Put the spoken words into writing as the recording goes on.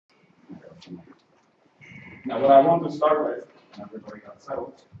Now, what I want to start with, and everybody got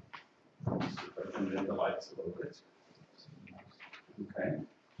settled, and then the lights a little bit. Okay.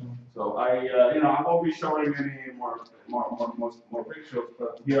 So I won't be showing any more pictures,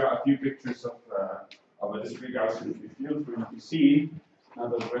 but here are a few pictures of a discrete Gaussian field for you to see. Now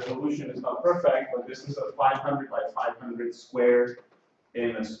the resolution is not perfect, but this is a 500 by 500 square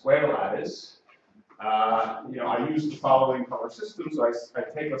in a square lattice. I use the following color system. So I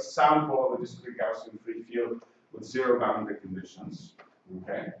take a sample of a discrete Gaussian free field with 0 boundary conditions.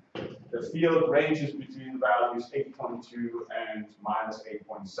 Okay. The field ranges between values 8.2 and minus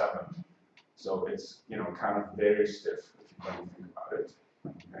 8.7. So it's kind of very stiff if you don't think about it.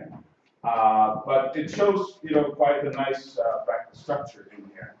 Okay. But it shows quite a nice fractal structure in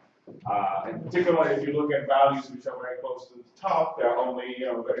here. In particular, if you look at values which are very close to the top, there are only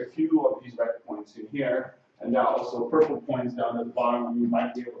very few of these red points in here, and there are also purple points down at the bottom. You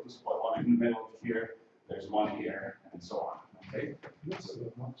might be able to spot one in the middle of here. There's one here, and so on. Okay. It's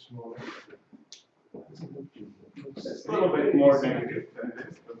much more. It's a little bit more negative than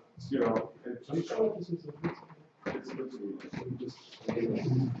this, but it's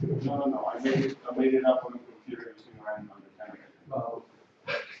No, I made it up on the computer using random number generator.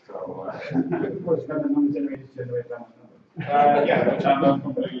 So of course, random number generators generate random numbers. Yeah, that's not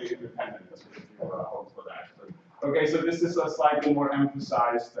completely independent. That's what you hope for that. But, okay, so this is a slightly more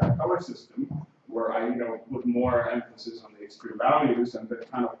emphasized color system where I put more emphasis on the extreme values, and that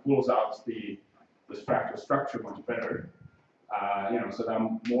kind of pulls out this fractal structure much better. So there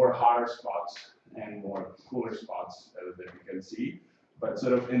are more hotter spots and more cooler spots that you can see. But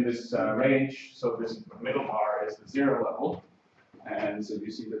sort of in this range, so this middle bar is the 0 level, and so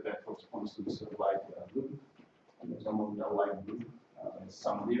you see that corresponds to sort of light blue, and there's some of the light blue,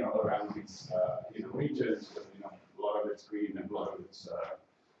 some around these regions, a lot of it's green and a lot of it's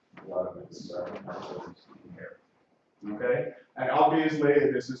in here. Okay, and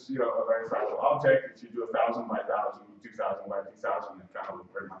obviously this is a very fragile object. If you do 1,000 by 1,000, 2,000 by 2,000, it kind of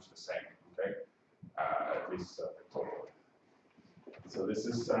look very much the same. Okay, at least pictorially. So this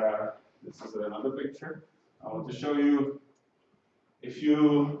is another picture. I want to show you if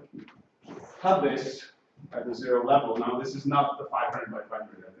you have this at the 0 level. Now this is not the 500 by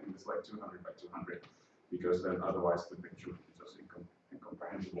 500. I think it's like 200 by 200, because then otherwise the picture would be just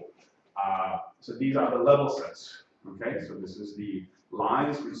incomprehensible. So these are the level sets. Okay, so this is the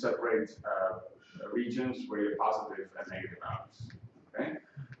lines which separate regions where you have positive and negative values. Okay,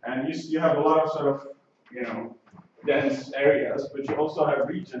 and you have a lot of sort of dense areas, but you also have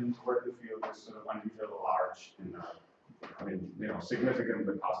regions where the field is sort of unusually large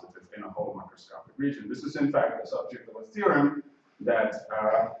significantly positive in a whole macroscopic region. This is in fact the subject of a theorem that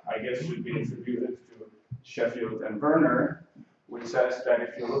I guess should be attributed to Sheffield and Werner, which says that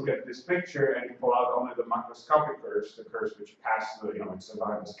if you look at this picture and you pull out only the macroscopic curves, the curves which pass the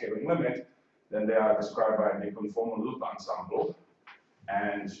survive the scaling limit, then they are described by the conformal loop ensemble.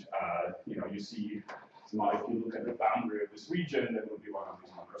 And you see, now if you look at the boundary of this region, there will be one of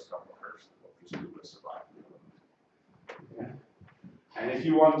these macroscopic curves that will presumably survive the limit. Okay. And if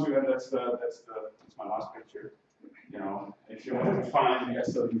you want to, and that's my last picture. If you want to find the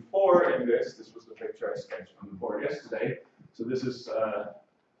SW4 in this was the picture I sketched on the board yesterday. So this is, I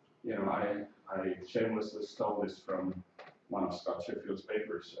shamelessly stole this from one of Scott Sheffield's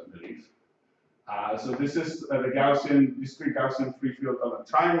papers, I believe. So this is the discrete Gaussian free field on a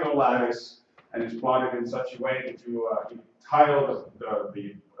triangle lattice, and it's plotted in such a way that you tile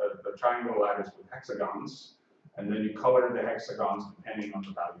the triangle lattice with hexagons, and then you color the hexagons depending on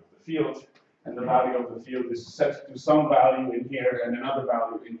the value of the field. And the value of the field is set to some value in here and another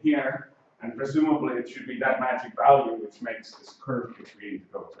value in here, and presumably it should be that magic value which makes this curve between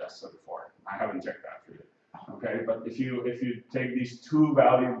go to SW4. I haven't checked that for you. Okay, but if you take these two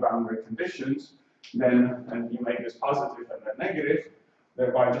value boundary conditions, and you make this positive and then negative,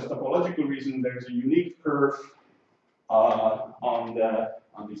 then by just topological reason there's a unique curve on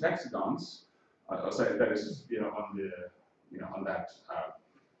these hexagons. So that is on that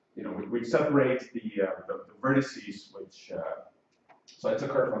which separate the vertices which. So it's a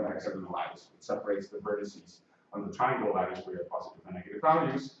curve on the hexagonal lattice. It separates the vertices on the triangle lattice where you have positive and negative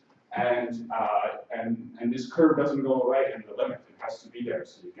values, and this curve doesn't go away in the limit. It has to be there.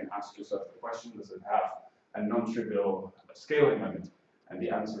 So you can ask yourself the question: does it have a non-trivial scaling limit? And the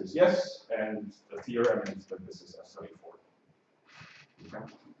answer is yes. And the theorem is that this is SW4. Okay.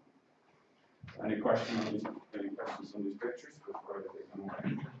 Any questions on these pictures before I take them away?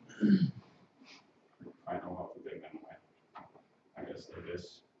 I know how to take them away. I guess like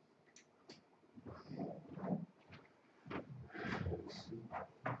this.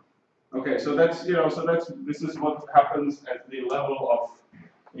 Okay, so that's, this is what happens at the level of,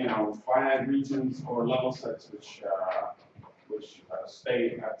 finite regions or level sets which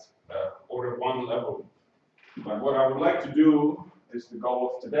stay at order 1 level. But what I would like to do is the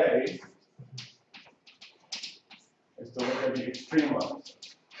goal of today is to look at the extreme levels.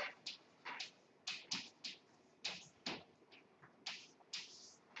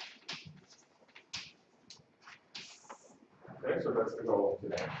 Okay, so that's the goal of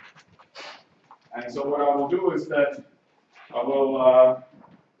today. And so what I will do is that I will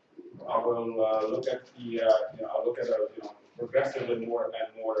look at the I'll look at progressively more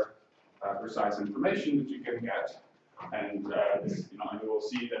and more precise information that you can get, and this, and you will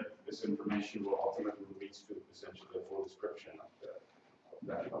see that this information will ultimately lead to essentially a full description of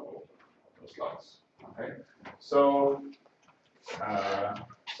that level of those slides. Okay, so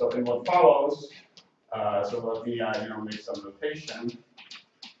in what follows, so let me make some notation.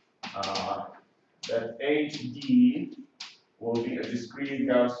 That HD will be a discrete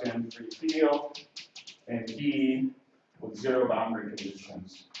Gaussian free field, and D with 0 boundary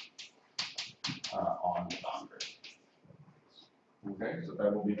conditions on the boundary. Okay, so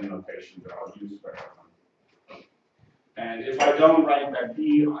that will be the notation that I'll use for everyone. And if I don't write that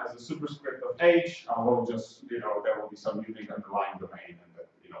D as a superscript of H, I will just, there will be some unique underlying domain, and that,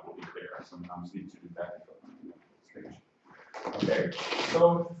 will be clear. I sometimes need to do that. Okay,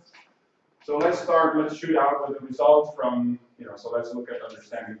 so let's shoot out with the result from, so let's look at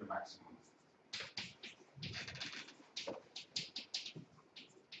understanding the maximum.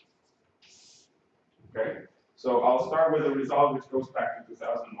 Okay, so I'll start with a result which goes back to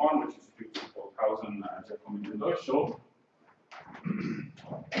 2001, which is due to Hausen and Deutschel.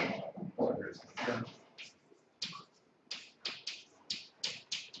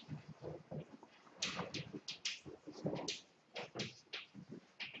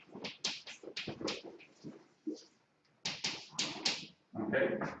 Okay,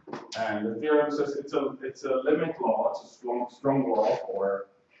 and the theorem says it's a limit law. It's a strong law for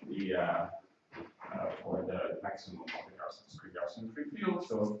the maximum of the discrete Gaussian free field.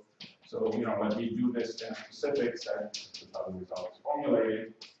 So let me do this in specifics, and this is how the result is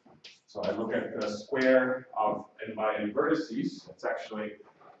formulated. So I look at the square of n by n vertices. It's actually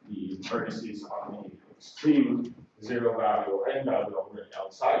the vertices on the extreme 0 value or n value already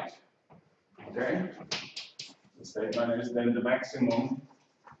outside. Okay. The statement is then the maximum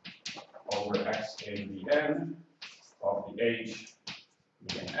over x in the n of the h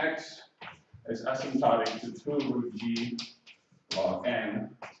in x is asymptotic to 2 root g log n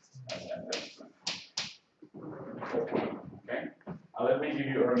as n tends to. Okay. Let me give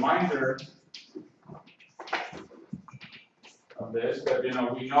you a reminder of this, that we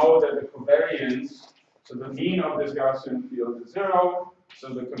know that the covariance, so the mean of this Gaussian field is 0,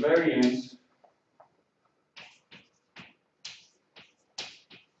 so the covariance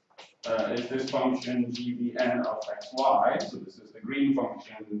is this function gbn of xy. So this is the green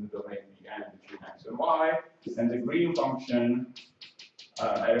function in the domain bn between x and y, and the green function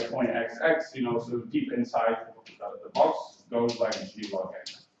at a point xx, so deep inside the box goes like g log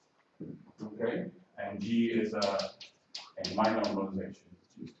n. Okay, and g is a minor normalization,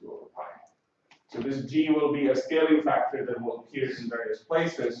 g to over pi. So this g will be a scaling factor that will appear in various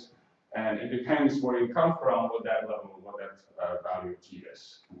places, and it depends where you come from, what that level, what that value of g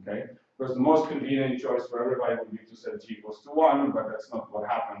is. Okay, because the most convenient choice for everybody would be to set g equals to 1, but that's not what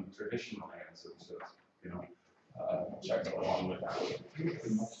happened traditionally, and so check along with that.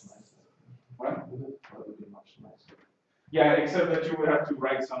 What? That would be much nicer. Yeah, except that you would have to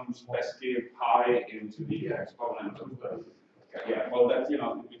write some escape pi into the exponent of the. Yeah, well, that's, we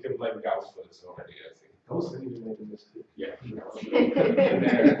can blame Gauss for this already, I think. Gauss didn't even make a mistake. Yeah.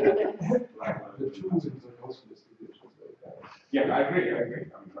 The tools in the Gauss distributions like that. Yeah, I agree.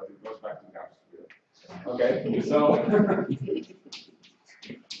 But it goes back to Gauss. Okay,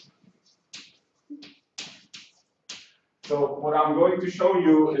 so what I'm going to show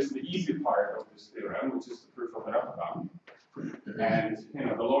you is the easy part of this theorem, which is the proof of an upper bound. And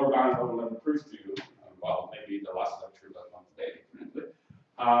the lower bound I will never prove to you. Well, maybe the last lecture, but not today.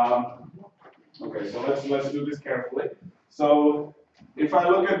 Okay, so let's do this carefully. So if I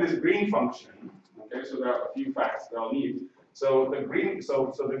look at this green function, okay, so there are a few facts that I'll need. So the green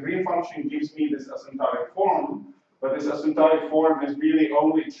function gives me this asymptotic form, but this asymptotic form is really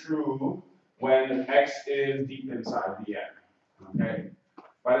only true when x is deep inside the n. Okay,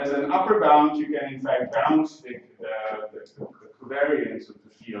 but as an upper bound, you can in fact bound stick the covariance of the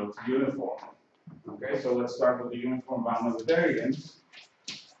field to uniform. Okay, so let's start with the uniform bound of the variance.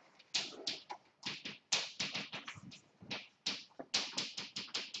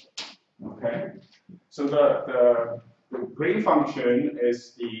 So the green function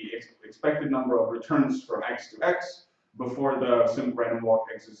is the expected number of returns from x to x before the simple random walk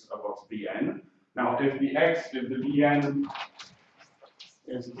x is above Vn. Now, if the Vn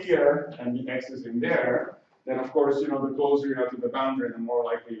is here and the x is in there, then of course, the closer you are to the boundary, the more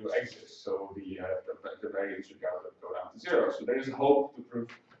likely you exit. So the variance should go down to 0. So there is a hope to prove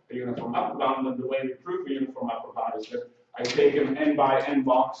a uniform upper bound, and the way we prove a uniform upper bound is that I take an n by n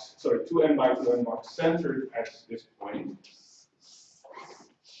box, sorry, 2n by 2n box centered at this point.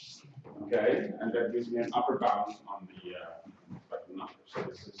 Okay, and that gives me an upper bound on the number. So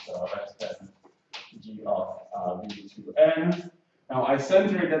this is less than g of v2n. Now I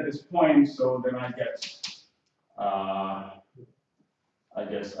center it at this point, so then I get, I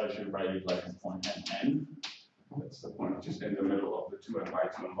guess I should write it like a point n. That's the point just in the middle of the 2n by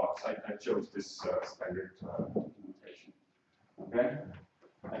 2n box. I chose this standard notation. Okay,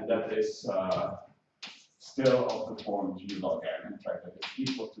 and that is still of the form g log n. In fact, that is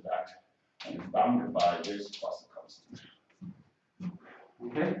equal to that, and it's bounded by this plus a constant.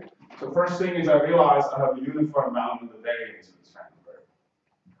 Okay, so first thing is I realize I have a uniform bound in the variance of this random variable.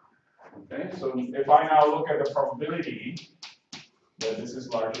 Okay, so if I now look at the probability that this is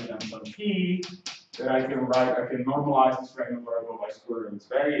larger than some p, then I can normalize this random variable by square root its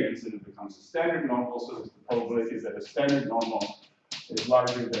variance, and it becomes a standard normal. So the probability is that a standard normal is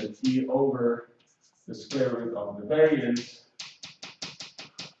larger than t over the square root of the variance.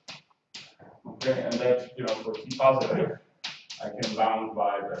 Okay, and that, for t positive, I can bound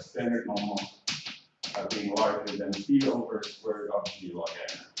by the standard normal being larger than t over square root of g log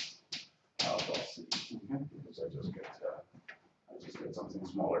n plus c. Okay, because I just get something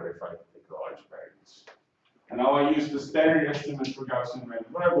smaller if I take a large variance. And now I use the standard estimate for Gaussian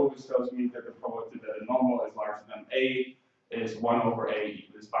random variable, which tells me that the probability that a normal is larger than a is 1 over a,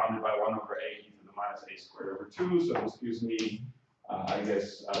 is bounded by 1 over a e to the minus a squared over 2. So this gives me, I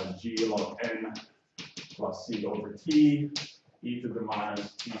guess, g log n plus c over t e to the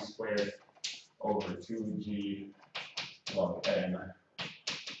minus t squared over 2g log n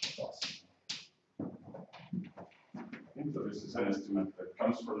plus c. So this is an estimate that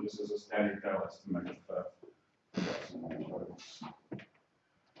comes from, this is a standard estimate of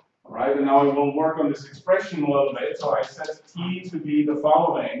all right, and now we will work on this expression a little bit. So I set t to be the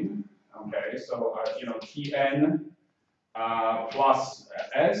following. Okay, so tn plus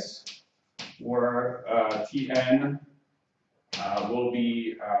s, where tn will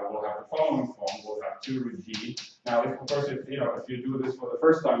have the following form. We'll have 2 root g. Now, of course, if you do this for the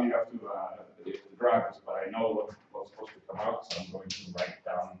first time, you have to derive this, but I know what's supposed to come out, so I'm going to write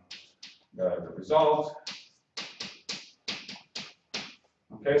down the result.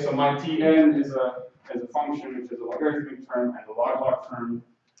 Okay, so my tn is a function which is a logarithmic term and a log term,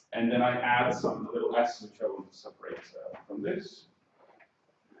 and then I add some little s which I want to separate from this.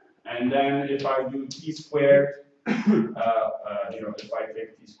 And then if I do t squared, if I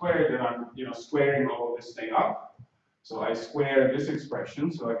take t squared, then I'm squaring all this thing up. So I square this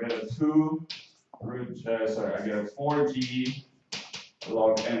expression, so I get a 2 root, I get a 4g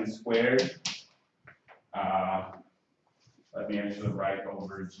log n squared. Let me actually write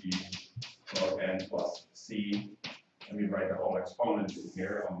over g log n plus c. Let me write the whole exponent in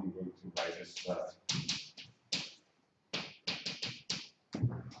here. I'm going to write this.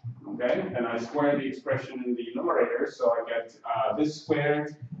 Okay, and I square the expression in the numerator, so I get this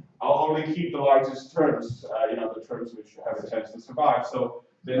squared. I'll only keep the largest terms, the terms which have a chance to survive. So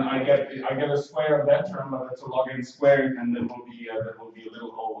then I get a square of that term, but that's a log n squared, and then there will be a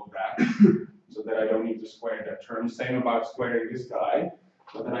little hole of that, so that I don't need to square that term. Same about squaring this guy,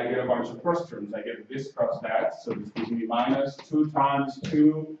 but then I get a bunch of cross terms. I get this cross that, so this gives me minus 2 times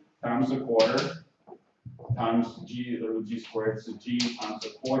 2 times a quarter times g, the root g squared, so g times a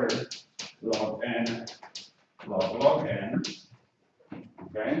quarter log n log n.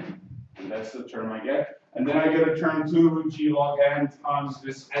 Okay, and that's the term I get. And then I get a term 2 root g log n times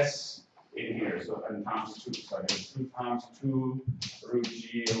this s in here, so n times 2. So I get 2 times 2 root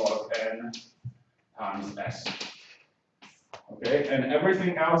g log n times s. Okay, and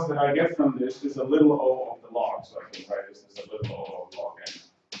everything else that I get from this is a little o of the log, so I can write this as a little o of log n.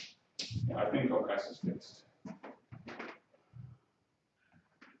 Yeah, I think s is fixed.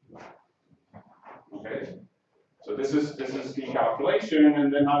 Okay, so this is the calculation,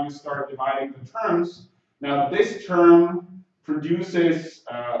 and then now you start dividing the terms. Now this term produces,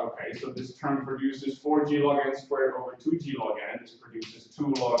 so this term produces 4g log n squared over 2g log n. This produces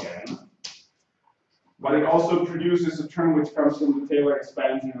 2 log n. But it also produces a term which comes from the Taylor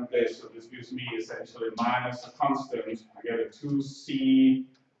expansion of this. So this gives me essentially minus a constant. I get a 2c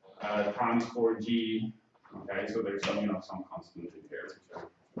times 4g. Okay, so there's some, some constant in here.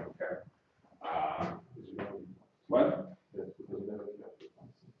 Okay. What?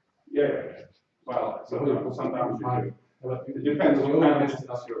 Yeah. Well, sometimes you do. It depends on what kind of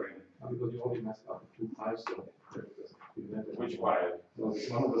instance you're in. Because you only messed up 2 pi, so which pi? So it's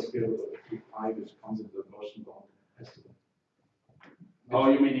one of the scales of 2 pi which comes in the motion bound estimate. Oh,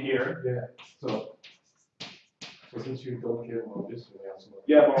 you mean here? Yeah. So since you don't care about this, we have some.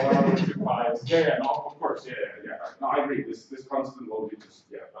 Yeah, but what are the 2 pi's? Yeah, no, of course, yeah. No, I agree. This constant will be just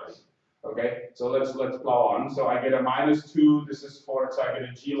right. Okay, so let's plow on. So I get a -2. This is 4, so I get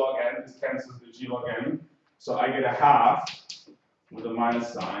a g log n. This cancels the g log n. So I get a half with a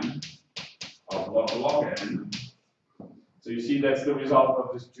minus sign of log n. So you see that's the result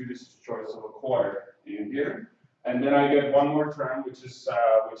of this judicious choice of a quarter in here. And then I get one more term, which is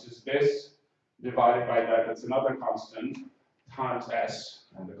this divided by that. That's another constant times s,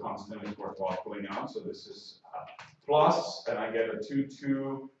 and the constant is worthwhile pulling out. So this is plus, and I get a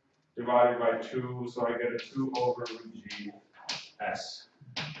 2 divided by 2. So I get a 2 over root g s,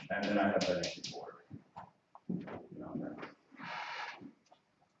 and then I have that empty board.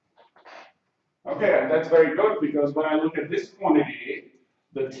 Okay, and that's very good because when I look at this quantity,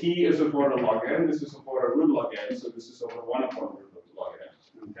 the t is a quarter log n, this is a quarter root log n, so this is over 1 upon root log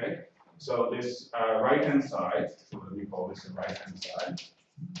n. Okay, so this right hand side, so let me call this the right hand side.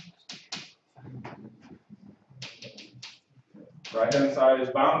 Right hand side is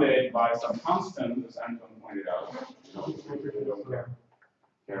bounded by some constant, as Anton pointed out. We don't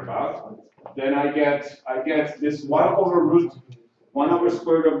care about. Then I get this 1 over root. 1 over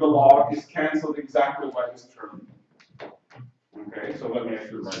square root of the log is cancelled exactly by this term. Okay, so let me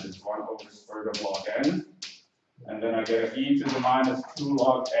actually write this 1 over square root of log n. And then I get e to the minus 2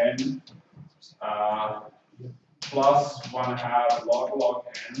 log n plus 1/2 log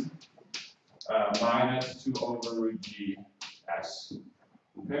n minus 2 over root g s.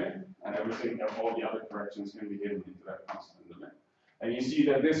 Okay, and everything, all the other corrections can be hidden into that constant limit. And you see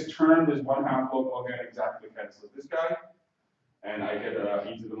that this term, this 1/2 log n exactly cancels this guy. And I get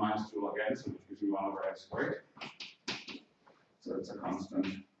e to the minus 2 log n, so which gives me 1 over n squared. So it's a constant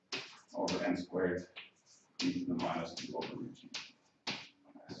over n squared, e to the minus 2 over root g.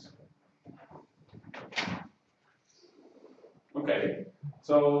 Okay,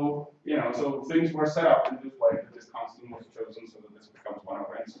 so so things were set up in this way that this constant was chosen so that this becomes 1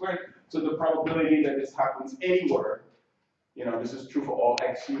 over n squared. So the probability that this happens anywhere, this is true for all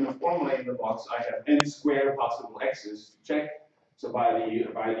x uniformly in the box. I have n squared possible x's to check. So by the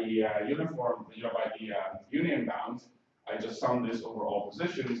uniform, by the union bound, I just sum this over all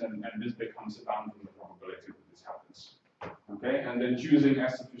positions, and this becomes a bound from the probability that this happens. Okay, and then choosing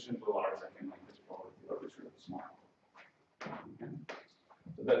s sufficiently large, I can make this probability arbitrarily small. Okay.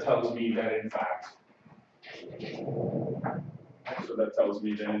 So that tells me that in fact.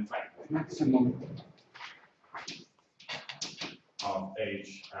 The maximum of h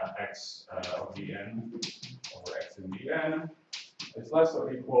x of dn over x in dn is less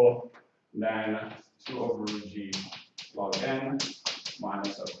or equal than 2 over root g log n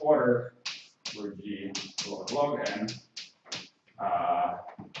minus 1/4 root g log n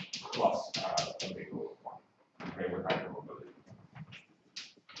plus a big O of 1. Okay, with high probability.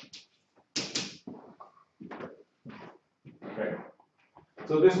 Okay.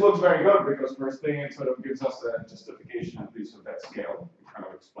 So this looks very good because first thing it sort of gives us a justification at least of that scale. It kind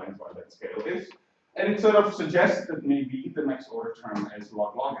of explains why that scale is. And it sort of suggests that maybe the next order term is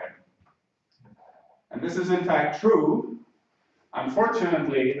log n. And this is in fact true.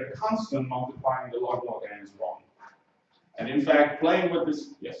 Unfortunately, the constant multiplying the log n is wrong. And in fact, playing with this,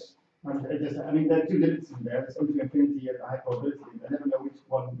 yes? Okay, I mean, there are 2 limits in there. There's something infinity and high probability. I never know which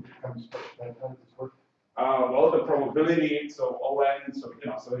one comes first. How does this work? Well, the probability, so ON, so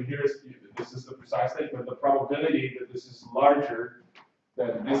this is the precise statement. The probability that this is larger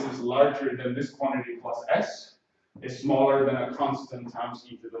than this quantity plus s is smaller than a constant times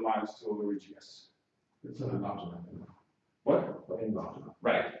e to the minus 2 over root gs. It's a larger. What? N larger.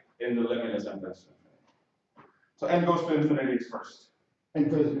 Right, in the limit as n goes to infinity. So n goes to infinity is first. N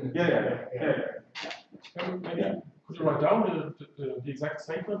goes to infinity. Yeah. Could you write down the exact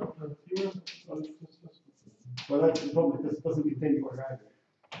statement of the theorem? Well, that's the problem. This doesn't contain the order either.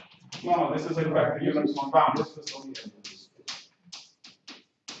 No, this is in fact the uniform bound. This is only n.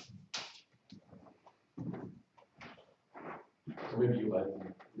 So maybe you like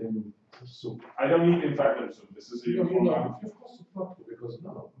lim soup. I don't need in fact lim soup. This is a uniform bound. Of course it's not true because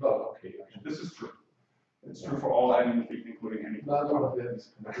well, okay. This is true. It's true for all n, including any. No, that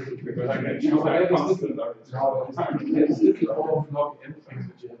is because I can choose that constant. It's little all of log n things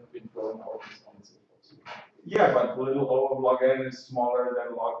that you have going out and so on and so forth. Yeah, but little O of log n is smaller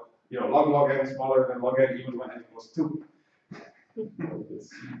than log, log n is smaller than log n even when n equals 2.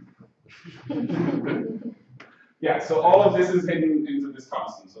 Yeah, so all of this is hidden into this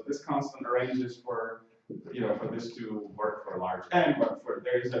constant. So this constant arranges for, for this to work for large n, but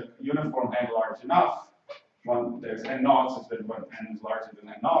there is a uniform n large enough. There's n naught such that when n is larger than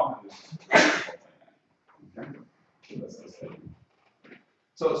n naught, and this is okay. So that's the statement.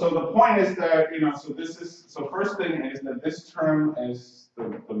 So the point is that, so first thing is that this term is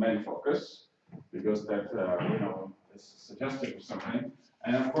the main focus, because that, is suggestive of something.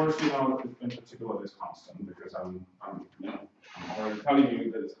 And of course, in particular this constant, because I'm already telling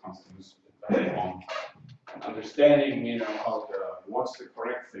you that this constant is very long. And understanding, what's the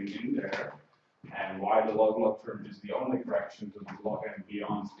correct thing in there, and why the log term is the only correction to the log n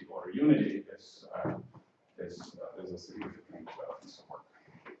beyond the order unity is a significant piece of work.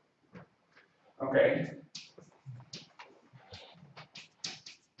 Okay.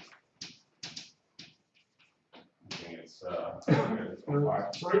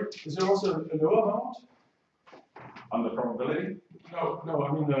 Sorry, is there also a lower bound? On the probability? No,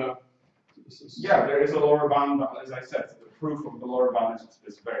 I mean yeah, there is a lower bound, but as I said, the proof of the lower bound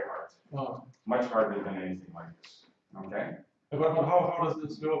is very hard. Oh. Much harder than anything like this. Okay? But how does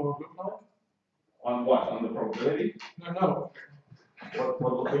this lower bound look like? On what? On the probability? No.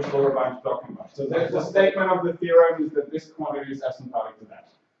 Which lower bound are you talking about? So the statement of the theorem is that this quantity is asymptotic to that.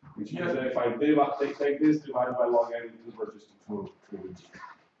 Which means that if I take this divided by log n, it converges to true.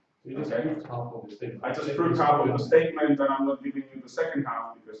 You just proved half of the statement. I just proved half of the statement, and I'm not giving you the second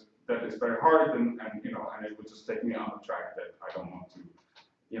half because that is very hard, and it would just take me on a track that I don't want to.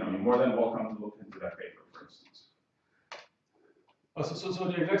 You're more than welcome to look into that paper, for instance. So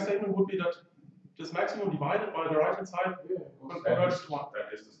the exact statement would be that this maximum divided by the right hand side converges to 1.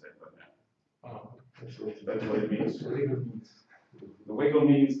 That is the statement, yeah. Oh. That's what it means. The wiggle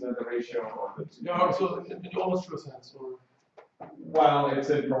means that the ratio of the two. Yeah, so in the almost true sense, or? Well, it's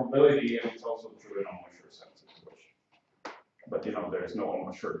a probability, and it's also true in almost sure sense, but there is no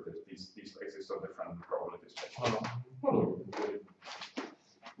almost sure because these spaces are different probability spaces.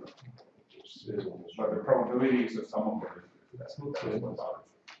 But the probability is a sum of them. That's what about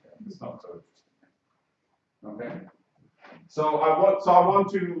it. It's not so interesting. Okay. So I want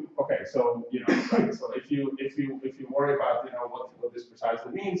to. Okay. So right, so if you worry about what this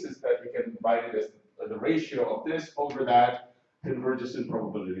precisely means, is that you can write it as the ratio of this over that converges in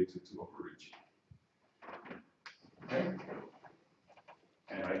probability to 2 over region. Okay.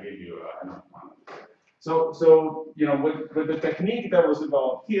 And I gave you another one. So with the technique that was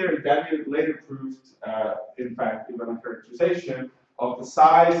developed here, Daniel later proved, in fact, even a characterization of the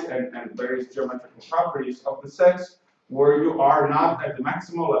size and various geometrical properties of the sets where you are not at the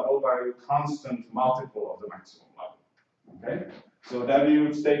maximal level, but a constant multiple of the maximum level. Okay. So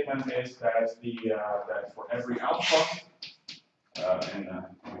Daniel's statement is that that for every alpha, and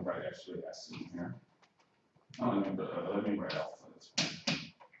let me write actually S in here. Oh, let me write alpha. That's fine.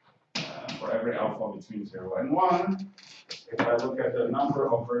 For every alpha between 0 and 1, if I look at the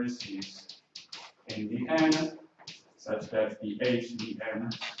number of vertices in the n, such that the h dn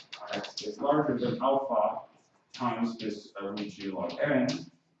is larger than alpha times this Ricci log n.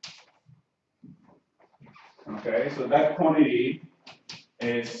 Okay, so that quantity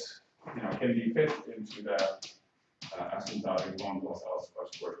is can be fit into the asymptotic 1 plus alpha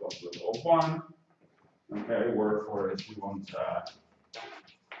squared plus little 1. Okay, where for if you want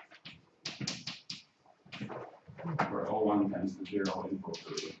where O1 tends to 0 in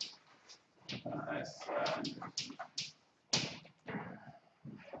probability. Okay,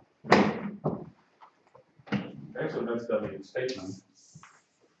 so that's the statement.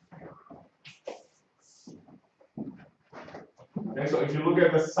 Okay, so if you look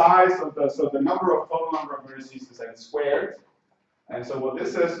at the size of the total number of vertices is n squared. And so what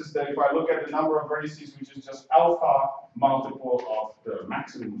this says is that if I look at the number of vertices, which is just alpha multiple of the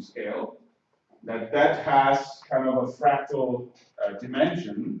maximum scale, that has kind of a fractal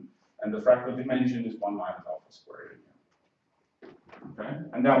dimension, and the fractal dimension is 1 minus alpha squared. Okay,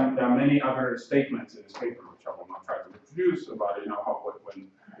 and there are many other statements in this paper which I will not try to reproduce about when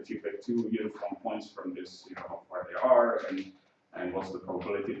if you pick 2 uniform points from this, where they are, and what's the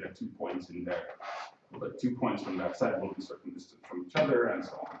probability that 2 points in there, but 2 points from that set will be certain distance from each other, and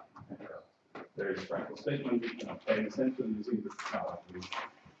so on. There is a fractal statement. You can obtain essentially using this technology.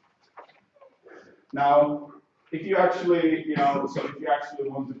 Now, if you actually, so if you actually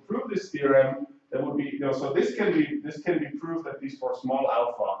want to prove this theorem, that would be, so this can be proved at least for small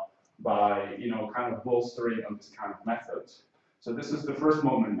alpha by, kind of bolstering on this kind of method. So this is the first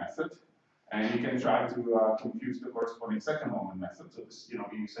moment method, and you can try to compute the corresponding second moment method. So this, you're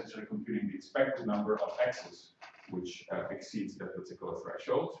essentially computing the expected number of x's, which exceeds that particular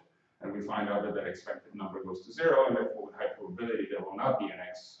threshold. And we find out that that expected number goes to 0, and therefore with high probability there will not be an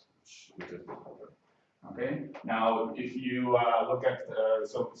x, which is the number. Okay. Now, if you look at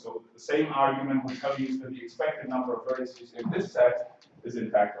so the same argument will tell you that the expected number of vertices in this set is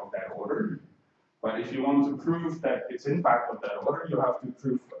in fact of that order. But if you want to prove that it's in fact of that order, you have to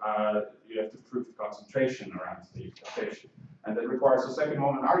prove the concentration around the expectation, and that requires a second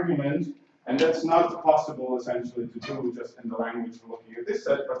moment argument. And that's not possible essentially to do just in the language of looking at this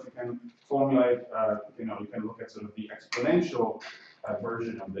set, but you can formulate, you can look at sort of the exponential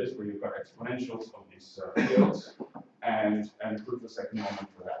version of this, where you've got exponentials of these fields, and prove a second moment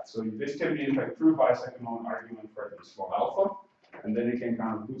for that. So this can be in fact proved by a second moment argument for at least small alpha, and then you can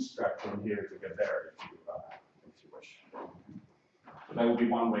kind of bootstrap from here to get there if you wish. So that would be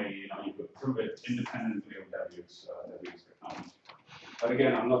one way, you could prove it independently of W's technology. But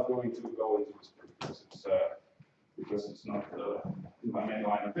again, I'm not going to go into this because it's not my main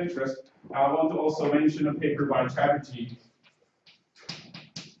line of interest. I want to also mention a paper by Chatterjee,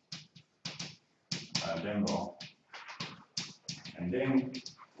 Dembo, and Ding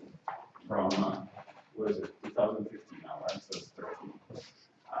from what is it, 2015 now, right? So it's 13.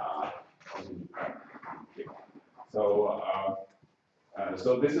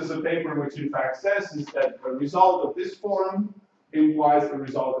 So this is a paper which in fact says is that the result of this form implies the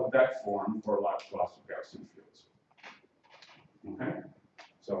result of that form for a large class of Gaussian fields. Okay,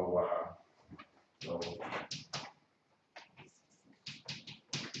 so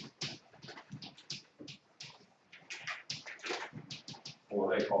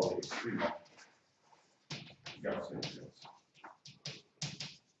what they call the extreme Gaussian fields.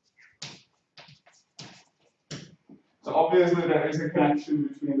 So obviously there is a connection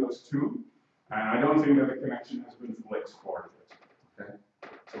between those two, and I don't think that the connection has been fully explored yet. Okay?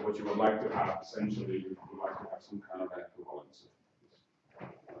 So what you would like to have, essentially, you would like to have some kind of equivalence.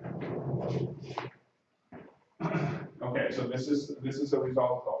 Okay, so this is a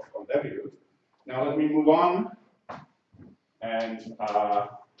result of W. Now let me move on, and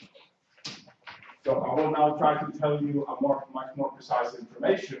so I will now try to tell you much more precise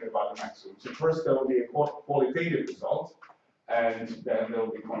information about the maximum. So first there will be a qualitative result, and then there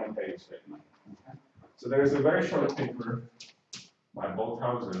will be quantitative statement. Okay. So there is a very short paper by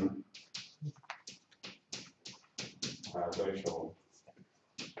Bolthausen, very short,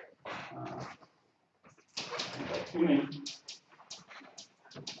 tuning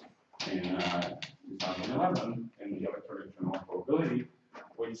in 2011 in the Electronic Journal of Probability,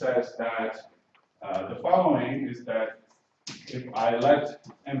 which says that the following is that if I let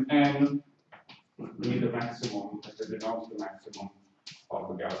Mn be the maximum, if it denotes the maximum of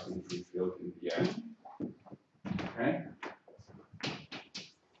the Gaussian free field in the end, okay,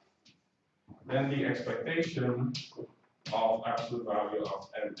 then the expectation of absolute value of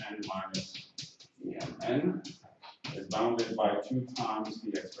Mn minus Mn is bounded by 2 times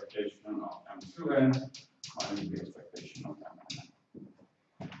the expectation of M2n minus the expectation of Mn.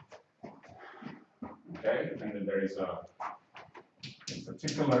 Okay, and then there is in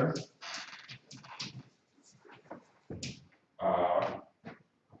particular,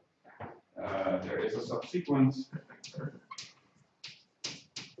 there is a subsequence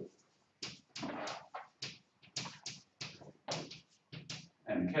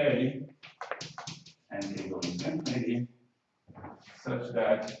Nk going to infinity, such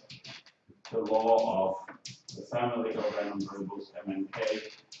that the law of the family of random variables Mnk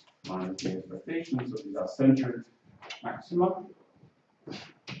minus the expectation, so these are centered maxima,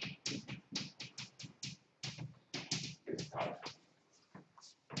 is tight.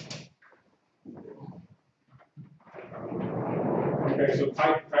 Okay, so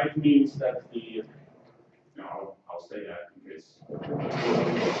tight means that the, I'll say that in case.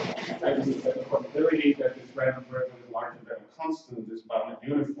 That means that the probability that this random variable is larger than a constant is bounded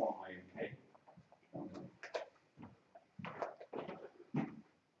uniformly in K.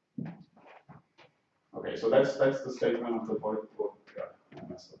 Okay, so that's the statement of the book. I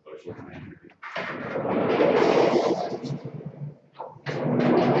messed up those with my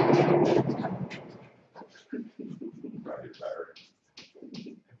Write it better.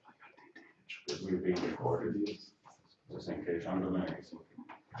 Because we're being recorded, just in case I'm doing it.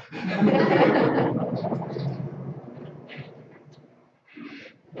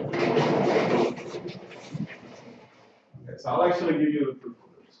 Okay, so I'll actually give you the proof of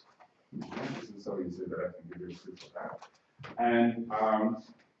this. This is so easy that I can give you the proof of that.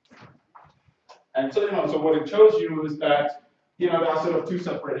 And so so what it shows you is that there are sort of two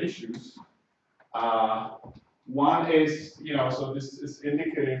separate issues. One is, so this is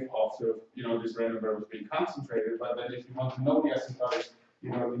indicative of sort of, this random variable being concentrated, but then if you want to know the asymptotic, you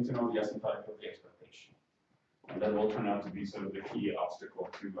need to know the asymptotic of the expectation. And that will turn out to be sort of the key obstacle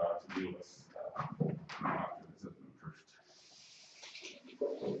to deal with after this has been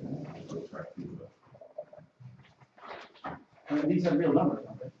proved. These are real numbers,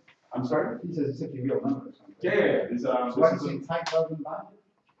 aren't they? I'm sorry? These are simply real numbers. Yeah. These So why is it type bounded bounded?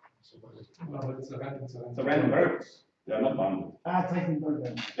 No, but it's a random. the random variables. They are not bounded. Tight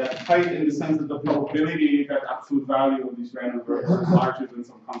bounded. They're tight in the sense that the probability that absolute value of these random variables is larger than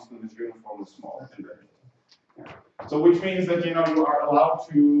some constant is uniformly small. So which means that you are allowed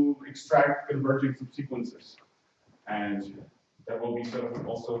to extract converging subsequences, and that will be sort of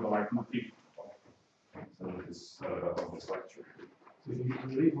also the leitmotif of this lecture. So you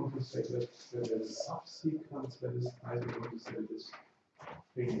really want to say that there's a subsequence that is either going to say that this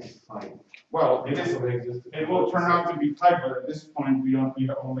thing is tight. Well, it will turn out to be tight, but at this point we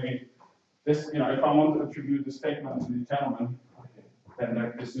only this. If I want to attribute the statement to the gentleman,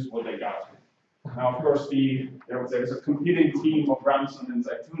 then this is what they got. Now, of course, there's a competing team of Ramson and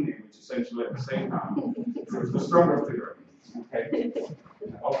Zaitouni, which essentially at the same time proves the stronger theorem. Okay,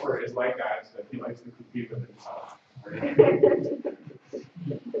 Offer is like that he likes to compete with himself. Right?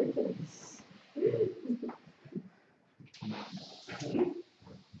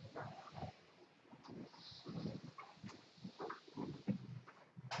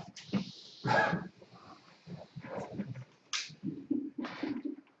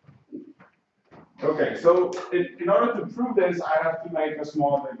 Okay, so in order to prove this, I have to make a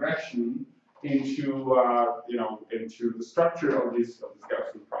small digression into into the structure of this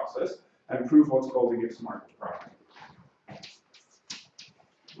Gaussian process and prove what's called the Gibbs-Markov property.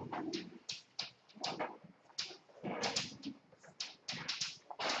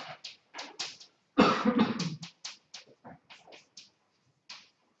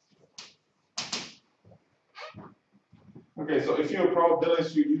 Okay, so if you're a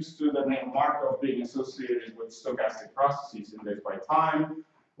probabilist, you're used to the name Markov being associated with stochastic processes indexed by time.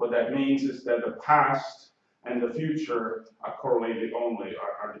 What that means is that the past and the future are correlated only,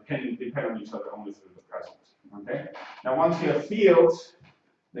 are depend on each other only through the present. Okay. Now, once you have fields,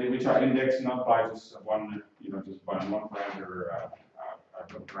 which are indexed not by just one, just by one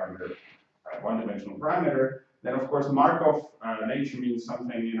parameter, one-dimensional parameter, then of course Markov nature means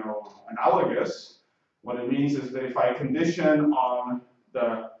something, analogous. What it means is that if I condition on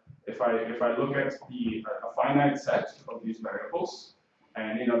if I look at a finite set of these variables,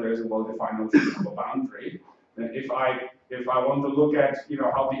 and there's a well-defined notion of a boundary, then if I want to look at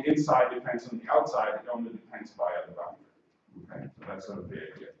how the inside depends on the outside, it only depends via the boundary. Okay, so that's sort of the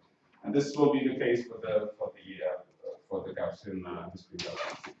idea. And this will be the case for the Gaussian discrete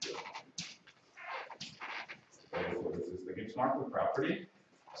Gaussian field. So this is the Gibbs-Markov property.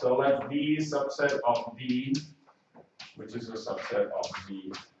 So let V subset of V, which is a subset of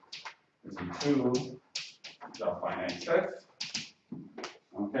V, Z2, the finite set.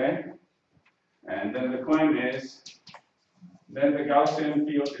 Okay? And then the claim is, then the Gaussian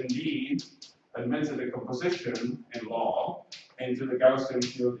field in V admits a decomposition in law into the Gaussian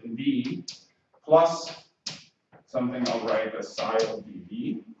field in V plus something I'll write as psi of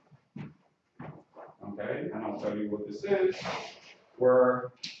dV. Okay, and I'll tell you what this is.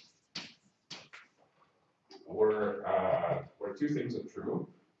 Where two things are true,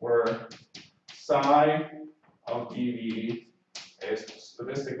 where psi of dV is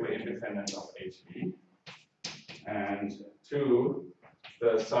statistically independent of HV, and two,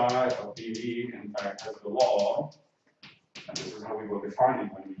 the psi of dV in fact has the law, and this is how we will define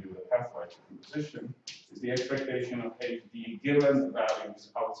it when we do the pathwise decomposition, is the expectation of HD given the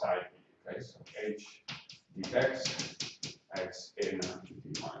values outside V. Okay, so H dx x in d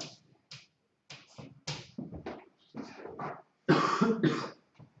minus.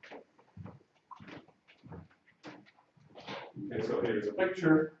 Okay, so here's a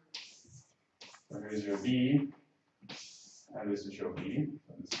picture. So here's your V, and this is your V.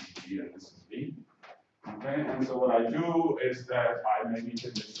 So this is V and this is V. Okay, and so what I do is that I maybe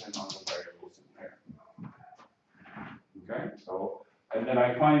condition on the variables in there. Okay, so and then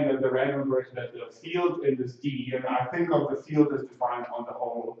I find that the random version that the field in this D, and I think of the field as defined on the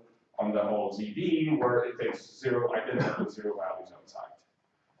whole ZD, where it takes identical zero values outside.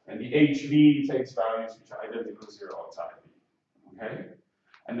 And the HV takes values which are identical zero outside V. Okay?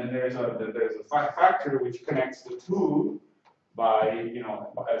 And then there's a factor which connects the two by,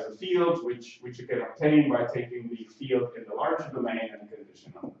 as a field, which you can obtain by taking the field in the larger domain and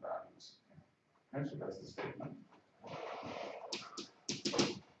condition on the values. Okay, so that's the statement.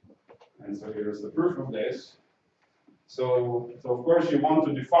 And so here's the proof of this. So of course you want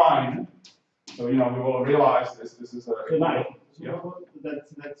to define. So we will realize this. This is a. So now, Yeah.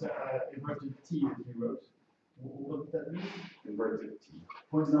 that's inverted T that you wrote. What does that mean? Inverted T.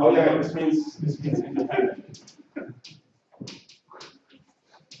 Points Oh yeah, this means independent.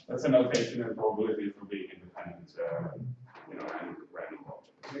 That's a notation and probability for being independent, and random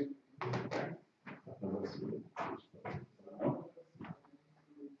objects.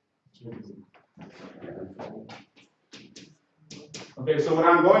 Okay, so what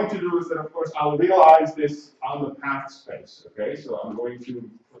I'm going to do is that, of course, I'll realize this on the path space. Okay, so I'm going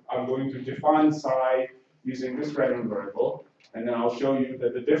to define psi using this random variable, and then I'll show you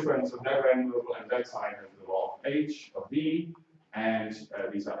that the difference of that random variable and that psi has the law of h of b, and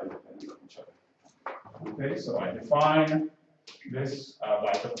these are independent of each other. Okay, so I define this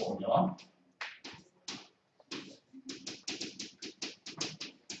by the formula.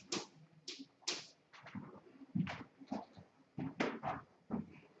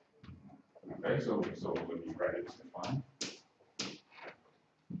 Okay, so let me write it defined.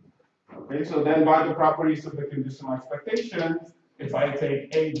 Okay, so then by the properties of the conditional expectation, if I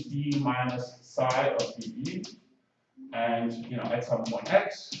take hb minus psi of db, and at some point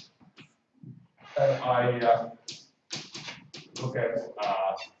x, and I look at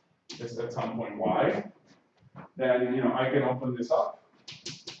this at some point y, then I can open this up.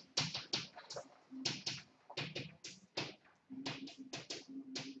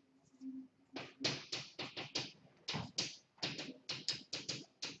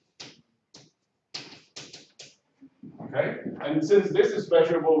 Okay, and since this is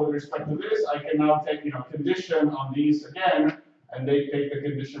measurable with respect to this, I can now take condition on these again, and they take the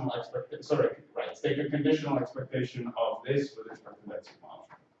conditional expectation. Take a conditional expectation of this with respect to that sigma.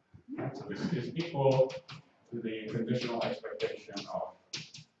 Right, so this is equal to the conditional expectation of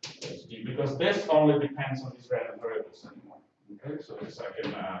hg, because this only depends on these random variables anymore. Okay, so this I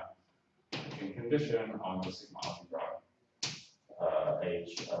can condition on the sigma algebra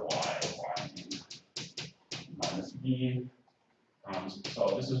h y minus b. So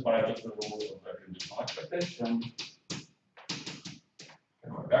this is by just the rules of the conditional expectation.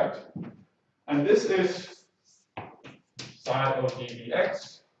 Like that. And this is psi of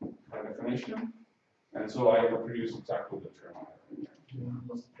dbx by definition. And so I reproduce exactly the term I have in here.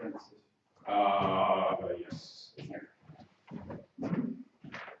 Yes, in here.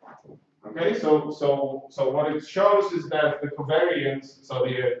 Okay, so what it shows is that the covariance, so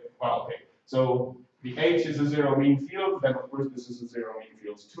the H is a zero mean field, then of course this is a zero mean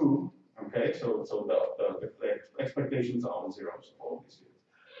field too. Okay, so the expectations are all zeros of all these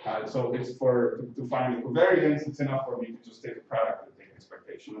fields. So it's to find the covariance, it's enough for me to just take a product and take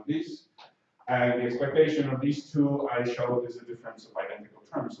expectation of these. And the expectation of these two I showed is a difference of identical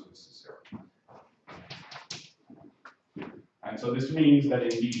terms, so this is zero. And so this means that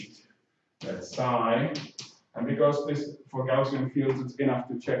indeed that psi, and because this for Gaussian fields it's enough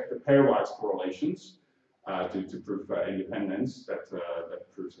to check the pairwise correlations to prove independence, that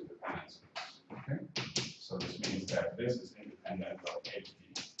proves independence. Okay, so this means that this is independent of hg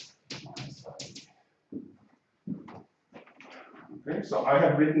minus psi. Okay, so I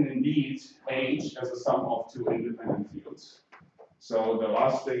have written indeed H as a sum of two independent fields. So the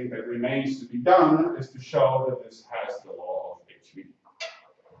last thing that remains to be done is to show that this has the law of HV.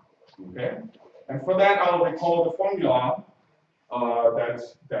 Okay, and for that I'll recall the formula that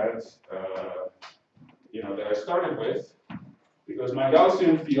I started with, because my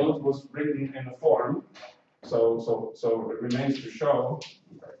Gaussian field was written in a form. So it remains to show.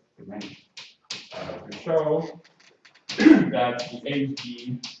 That the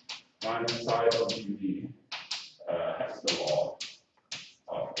hg minus psi of dv has the law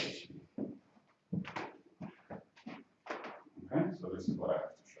of hg. Okay, so this is what I have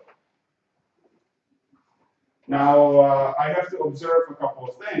to show. Now I have to observe a couple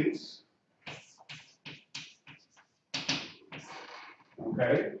of things.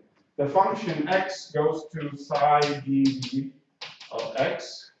 Okay, the function x goes to psi dv of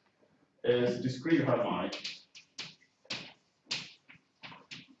x is discrete harmonic.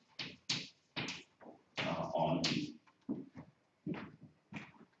 On V.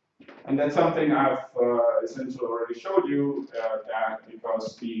 And that's something I've essentially already showed you, that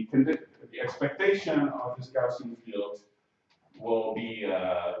because the expectation of this Gaussian field will be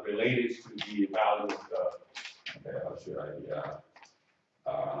related to the value of the, okay, how should I,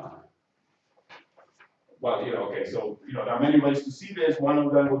 well, okay, so, there are many ways to see this. One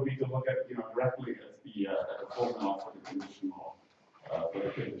of them would be to look at, directly at the formula for the conditional,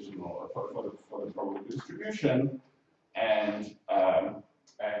 for the probability distribution, and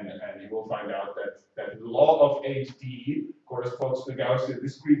will find out that the law of HD corresponds to Gaussian,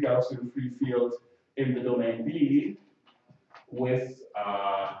 discrete Gaussian free field in the domain V with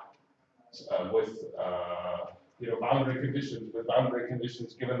boundary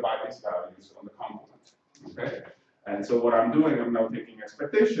conditions given by these values on the complement. Okay, and so what I'm doing, I'm now taking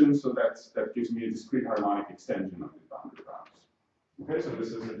expectations, so that gives me a discrete harmonic extension of these boundary values. Okay, so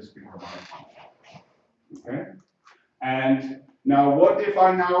this is a discrete harmonic function. Okay, and now what if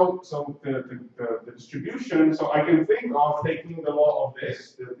I now, so the distribution, so I can think of taking the law of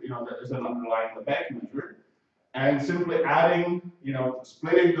this, that is an underlying Lebesgue measure, and simply adding,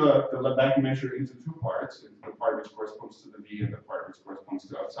 splitting the Lebesgue measure into two parts, the part which corresponds to the V and the part which corresponds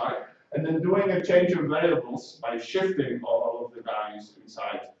to outside, and then doing a change of variables by shifting all of the values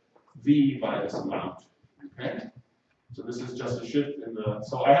inside V by this amount. Okay, so this is just a shift in the.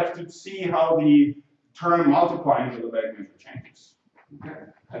 So I have to see how the term multiplying the Lebesgue measure changes. Okay,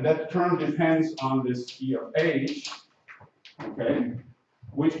 and that term depends on this E of H. Okay,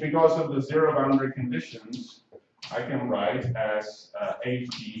 which because of the zero boundary conditions, I can write as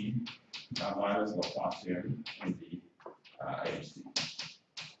HD minus Laplacian in the HD.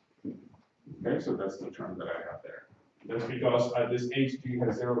 Okay, so that's the term that I have there. That's because this HD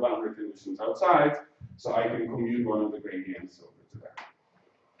has zero boundary conditions outside, so I can commute one of the gradients over to that.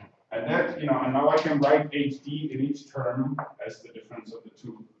 And that, and now I can write HD in each term as the difference of the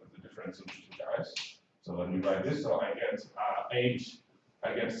two guys. So let me write this. So I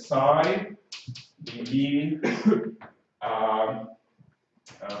get psi dV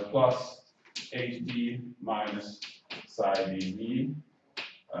plus HD minus psi dV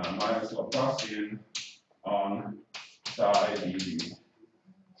minus Laplacian on psi dV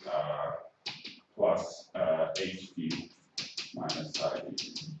plus HD minus psi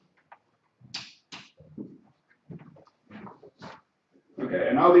dV. Okay,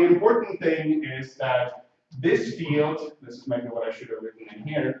 and now the important thing is that this field, this is maybe what I should have written in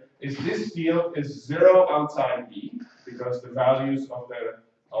here, is this field is zero outside V, because the values of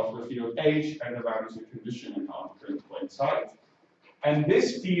the field H and the values of conditioning are coincide. And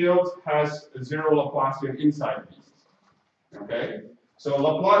this field has zero Laplacian inside V. Okay? So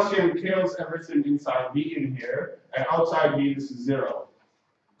Laplacian kills everything inside V in here, and outside V this is zero.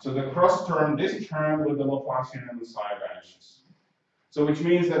 So the cross term, this term with the Laplacian and the psi vanishes. So which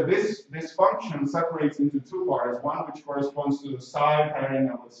means that this function separates into two parts, one which corresponds to the psi pairing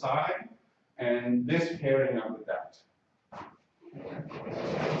up with psi, and this pairing up with that.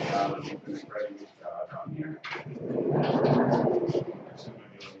 Let's write this down here.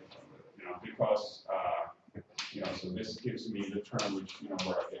 Because so this gives me the term which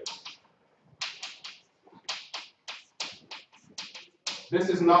where I get. This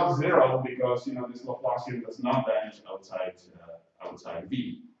is not zero because this Laplacian does not vanish outside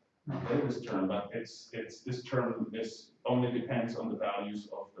V. Okay, this term, but this term only depends on the values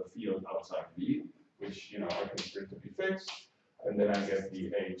of the field outside V, which I consider to be fixed, and then I get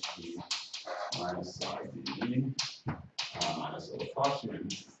the HD minus psi dV minus the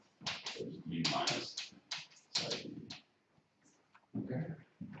Laplacian HD minus psi dV. Okay.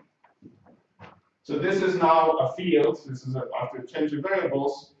 So this is now a field. This is after change of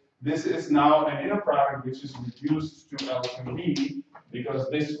variables. This is now an inner product which is reduced to L and V because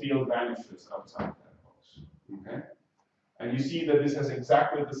this field vanishes outside that box. Okay, and you see that this has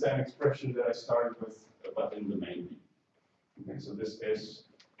exactly the same expression that I started with, but in domain V. Okay, so this is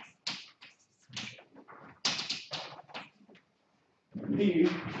V,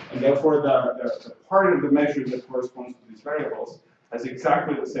 and therefore the part of the measure that corresponds to these variables has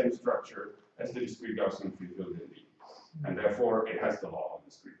exactly the same structure as the discrete Gaussian free field in V, and therefore it has the law of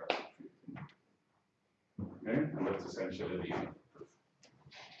discrete Gaussian free field. Okay, and that's essentially the end of the proof.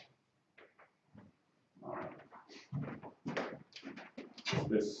 All right. Is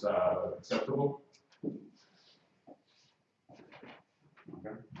this acceptable?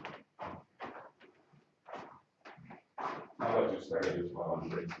 Okay. Now let's just start it as well on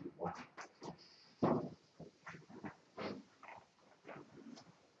the raising point.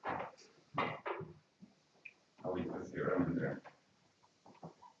 I'll leave the theorem in there.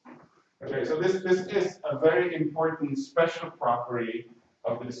 Okay, so this is a very important special property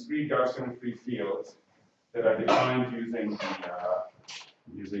of the discrete Gaussian free field that I defined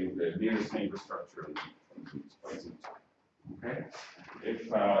using the nearest neighbor structure from these places. Okay,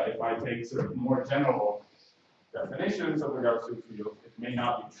 if I take sort of more general definitions of the Gaussian field, it may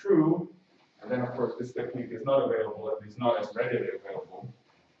not be true, and then of course this technique is not available, at least not as readily available.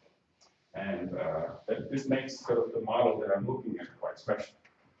 And this makes sort of the model that I'm looking at quite special,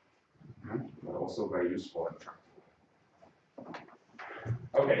 but also very useful and practical.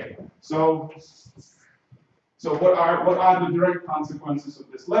 Okay, So what are the direct consequences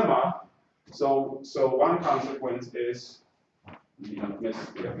of this lemma? So one consequence is, we don't miss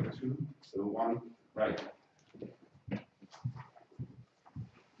the other two, so one, right.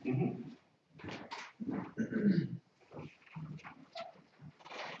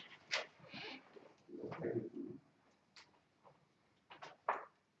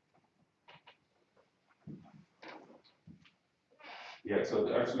 Yeah,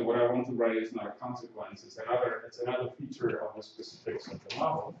 so actually what I want to write is not a consequence, it's another feature of the specifics of the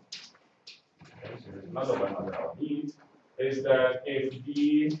model. Okay, so there's another one that I'll need, is that if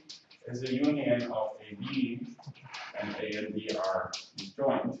B is a union of a B and A and B are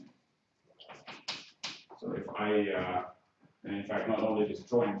disjoint, so if I, and in fact not only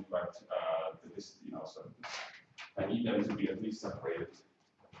disjoint, but this, so I need them to be at least separated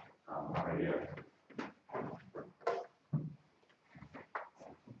by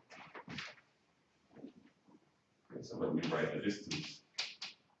so let me write the distance.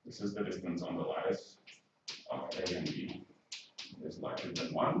 This is the distance on the lattice of A and B is larger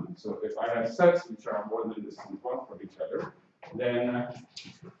than 1. So if I have sets which are more than distance 1 from each other, then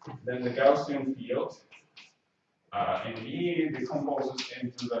the Gaussian field in B decomposes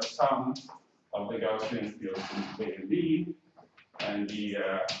into the sum of the Gaussian fields in A and B, and the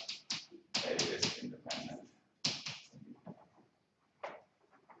A is independent.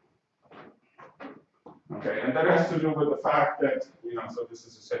 Okay, and that has to do with the fact that, so this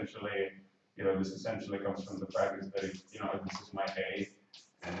is essentially, this essentially comes from the fact that if, if this is my A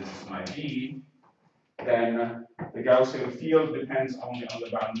and this is my B, then the Gaussian field depends only on the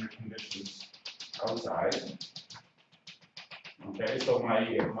boundary conditions outside. Okay, so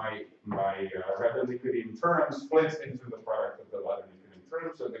my Rabi-Nikodym term splits into the product of the Rabi-Nikodym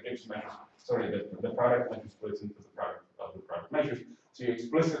term, so the Gibbs measures, sorry, the product measure splits into the product of the product measures. So you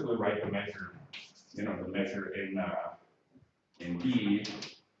explicitly write the measure. The measure in B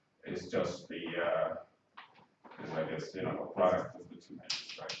is just the is I guess a product of the two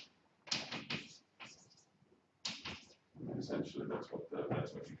measures, right? And essentially, that's what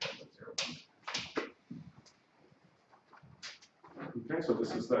you get with 0. Okay, so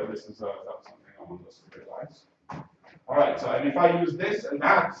this is something I want us to realize. All right, so and if I use this and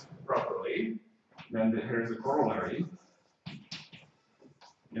that properly, then here's a corollary.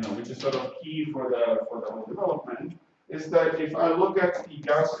 Which is sort of key for the whole development, is that if I look at the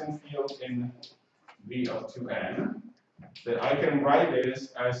Gaussian field in V of 2n, that I can write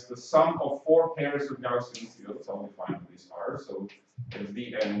this as the sum of 4 pairs of Gaussian fields. I'll define what these are. So it's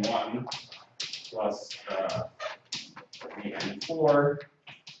Vn1 plus Vn4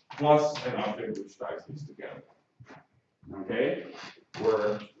 plus an object which ties these together. Okay,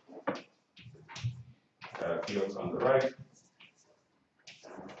 where fields on the right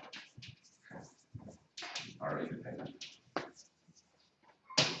are independent.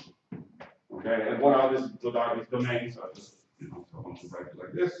 Okay, and what are these domains? I just so I want to write it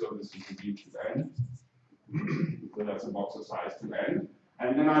like this. So this is the V to n. So that's a box of size 2n.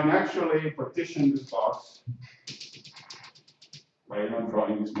 And then I'm actually partitioning this box by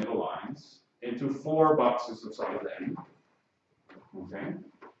drawing these middle lines into 4 boxes of size n. Okay.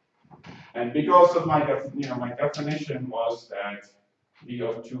 And because of my my definition was that V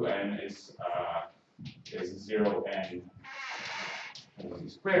of 2n is 0n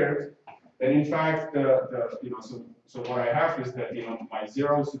squared, then in fact so what I have is that my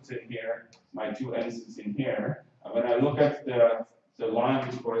 0 sits in here, my 2n sits in here, and when I look at the line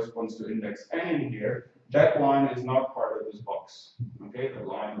which corresponds to index n in here, that line is not part of this box. Okay, the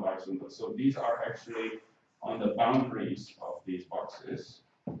line lies on those. So these are actually on the boundaries of these boxes,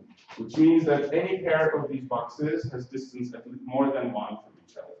 which means that any pair of these boxes has distance at least more than 1 from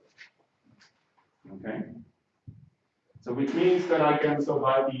each other. Okay, so which means that I can, so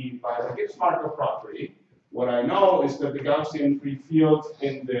by the Gibbs Markov property, what I know is that the Gaussian free field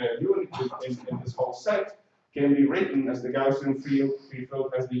in this whole set can be written as the Gaussian free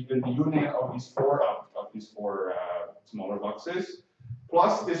field as the union of these four smaller boxes,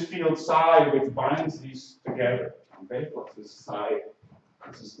 plus this field psi which binds these together. Okay, plus this psi.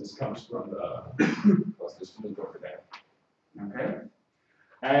 This comes from the plus this field over there.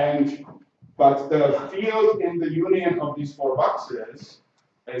 Okay, but the field in the union of these 4 boxes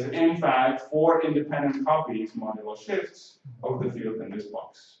is in fact 4 independent copies modulo shifts of the field in this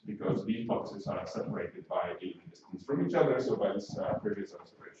box, because these boxes are separated by even distance from each other. So by this previous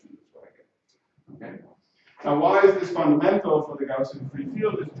observation, that's what I get. Okay. Now, why is this fundamental for the Gaussian free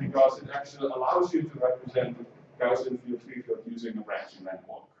field? Is because it actually allows you to represent the Gaussian free field using a branching length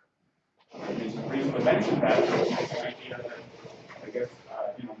walk. I just briefly mentioned that. I guess,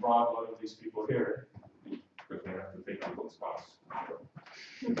 brought a lot of these people here because they have to take on those costs.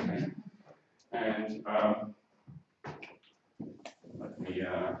 Okay. And let me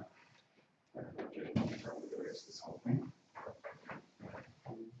probably erase this whole thing.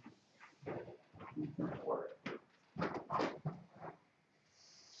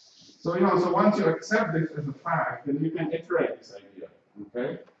 So, so once you accept this as a fact, then you can iterate this idea,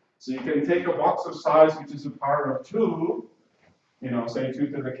 okay? So you can take a box of size which is a power of 2, say 2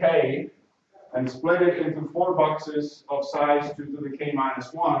 to the k, and split it into 4 boxes of size 2 to the k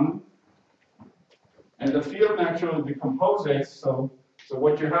minus 1, and the field naturally decomposes, so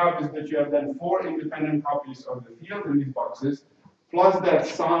what you have is that you have then 4 independent copies of the field in these boxes, plus that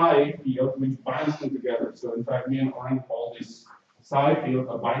psi field which binds them together. So in fact, me and Oren call this psi field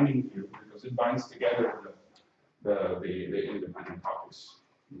a binding field because it binds together the independent copies.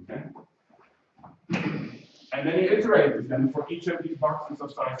 Okay? And then you iterate this. Then for each of these boxes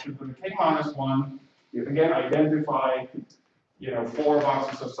of size 2 to the k minus 1, you again identify 4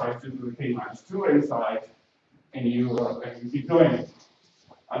 boxes of size 2 to the k minus 2 inside, and you keep doing it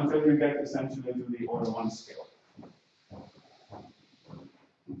until you get essentially to the order 1 scale.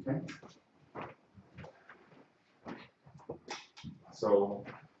 Okay. So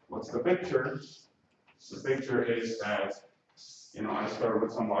what's the picture? The picture is that I start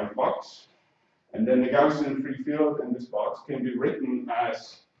with some large box, and then the Gaussian free field in this box can be written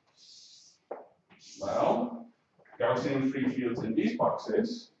as, well, Gaussian free fields in these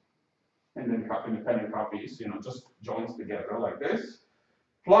boxes, and then independent copies, just joins together like this,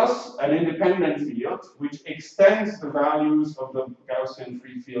 plus an independent field which extends the values of the Gaussian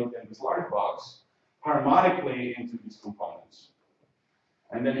free field in this large box harmonically into these components.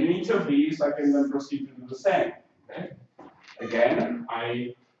 And then in each of these, I can then proceed to do the same. Okay? Again,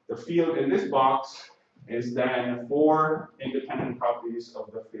 the field in this box is then 4 independent copies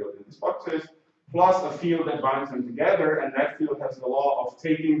of the field in these boxes, plus a field that binds them together, and that field has the law of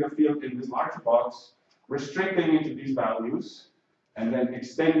taking the field in this large box, restricting it to these values, and then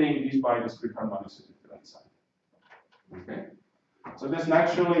extending these by discrete harmonicity to that side. Okay? So this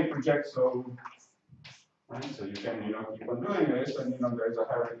naturally projects right? So you can, keep on doing this, and there's a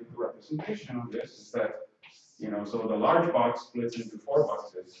hierarchical representation of this. Is that, so the large box splits into 4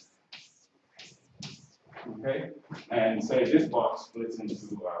 boxes. Okay, and say this box splits into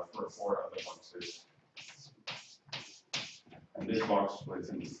 4 other boxes, and this box splits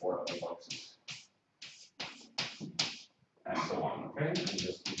into 4 other boxes, and so on. Okay, and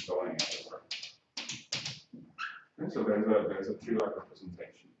just keep going everywhere. Okay, so there's a tree-like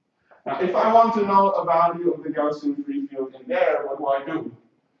representation. Now, if I want to know a value of the Gaussian free field in there, what do?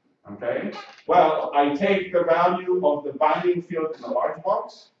 Okay, well, I take the value of the binding field in the large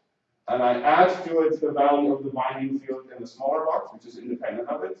box, and I add to it the value of the binding field in the smaller box, which is independent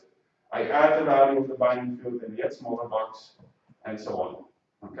of it. I add the value of the binding field in the yet smaller box, and so on.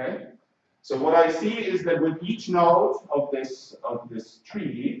 Okay, so what I see is that with each node of this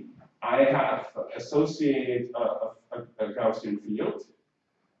tree, I have associated a Gaussian field.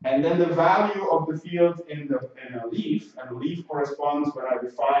 And then the value of the field in a leaf, and a leaf corresponds, when I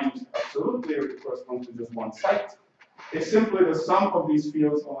define absolutely, it corresponds to just one site, is simply the sum of these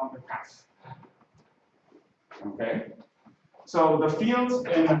fields along the path. Okay? So the fields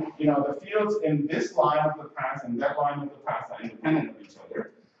in this line of the path and that line of the path are independent of each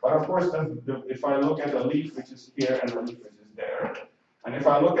other. But of course, if I look at a leaf which is here and a leaf which is there, and if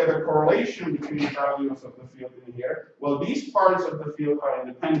I look at the correlation between the values of the field in here, well, these parts of the field are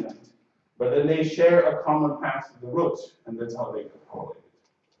independent, but then they share a common path to the root, and that's how they get correlated.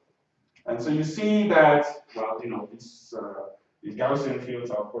 And so you see that, well, these Gaussian fields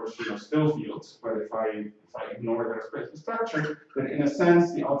are, of course, still fields, but if I ignore their spatial structure, then in a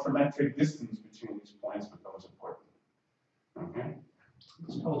sense, the ultrametric distance between these points becomes important. Okay?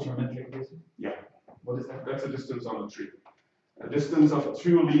 Ultrametric distance? Yeah. What is that? That's a distance on a tree. The distance of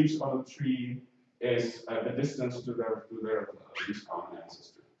 2 leaves on a tree is the distance to their least common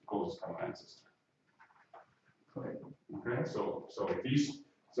ancestor, closest common ancestor. Okay. Okay. So these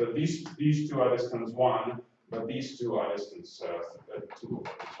 2 are distance 1, but these 2 are distance 2.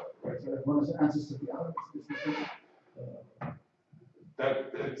 Right? So if one is the ancestor of the other,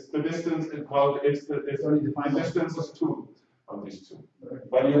 That it's the distance. It's only defined by distance of 2 of these 2. Okay.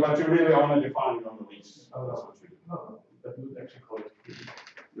 But you really only define it on the leaves. Oh, That's what you do. No, that would actually call it 3.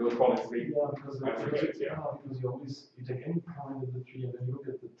 You would call it 3. Yeah, because I forget it, yeah. because you take any point in the tree and then you look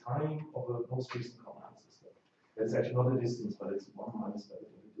at the time of the most recent common ancestor. That's actually not a distance, but it's 1 minus the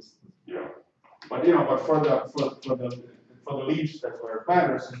distance. Yeah, but but for the leaves that were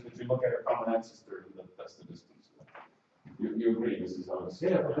planners, is that you look at a common ancestor, and that's the distance. You you agree this is how this?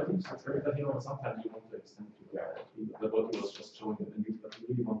 Yeah, but I think so. That, you know, sometimes you want to extend to the what you was just showing, and you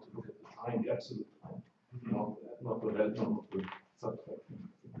really want to look at the time, the absolute time, not the relative, not the subtraction.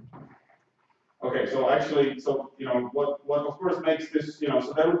 Okay, so actually, so you know, what of course makes this, you know,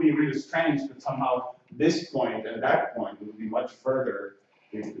 so that would be really strange that somehow this point and that point would be much further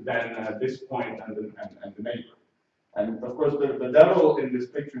than this point and the neighbor. And of course, the devil in this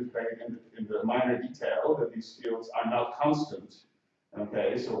picture is very in the minor detail that these fields are not constant.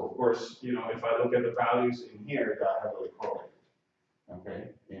 Okay, so of course, you know, if I look at the values in here, they are heavily correlated.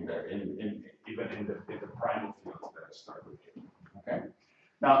 Okay, even in the primal fields that I start with here. Okay.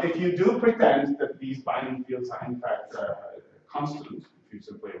 Now, if you do pretend that these binding fields are in fact constant, if you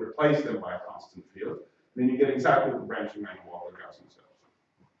simply replace them by a constant field, then you get exactly the branching angle of the Gaussian cells.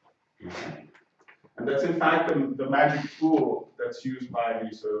 Okay. And that's in fact the magic tool that's used by the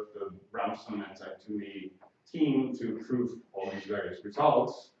sort of the Ramson and Zaitoumi team to prove all these various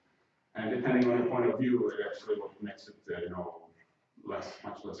results. And depending on your point of view, it actually what makes it you know, much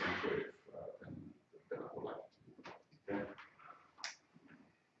less intuitive than I would like to. Okay.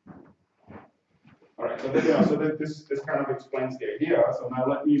 All right. So, so this kind of explains the idea. So now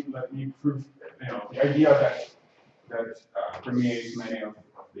let me prove, you know, the idea that permeates many of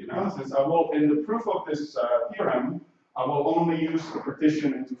the analysis. I will, in the proof of this theorem, I will only use a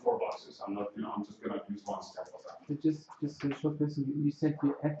partition into 4 boxes. I'm not, you know, I'm just going to use one step of that. So just a short question. You said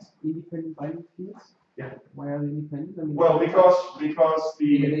you add independent binding fields. Yeah. Why are they independent? I mean, well, because the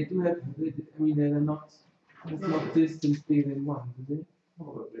yeah, they do have. I mean, they're not. It's not distance bigger than 1, is it?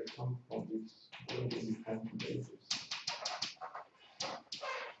 Oh, but there's some from these independent bases.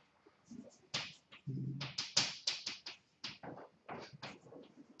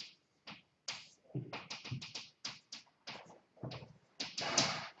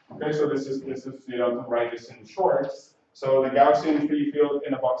 Okay, so this is you know, to write this in short. So the Gaussian free field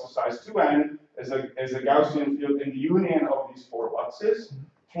in a box of size 2n is a Gaussian field in the union of these 4 boxes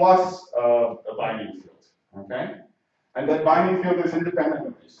plus a binding field. Okay, and that binding field is independent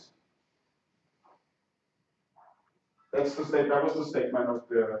of these. That's the state. That was the statement of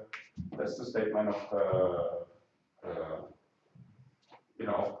the. That's the statement of you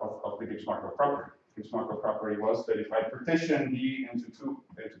know, of the Gibbs-Markov property. Gibbs-Markov property was that if I partition D into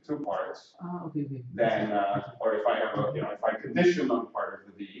two parts, Okay. then or if I have a, you know, if I condition on part of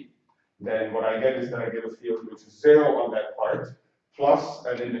the D, then what I get is that I get a field which is 0 on that part plus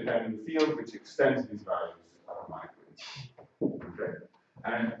an independent field which extends these values automatically. Okay.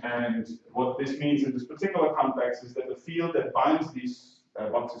 And what this means in this particular context is that the field that binds these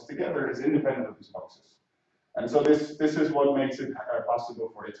boxes together is independent of these boxes. And so this is what makes it possible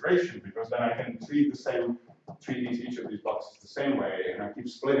for iteration, because then I can treat each of these boxes the same way, and I keep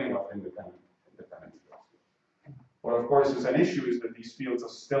splitting up independent fields. What of course is an issue is that these fields are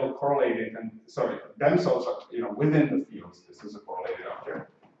still correlated, and sorry, themselves are, you know, within the fields. This is a correlated object,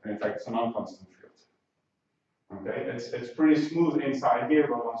 and in fact it's a non-constant field. Okay, it's pretty smooth inside here,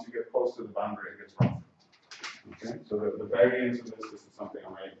 but once you get close to the boundary, it gets rough. Okay, so the variance of this is something I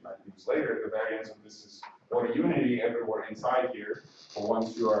might use later. The variance of this is order unity everywhere inside here, but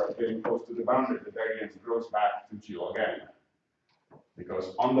once you are getting close to the boundary, the variance grows back to G log n,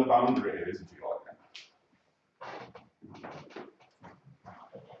 because on the boundary it is G log n.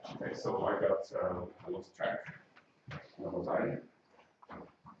 Okay, so I lost track. What was I?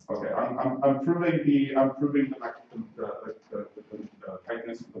 Okay, I'm proving the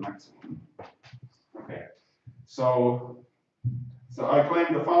tightness of the maximum. Okay, so I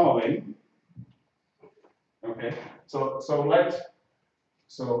claim the following. Okay, so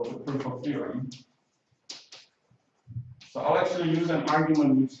the proof of theorem. So I'll actually use an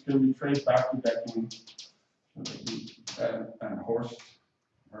argument which can be traced back to Beckman and Horst,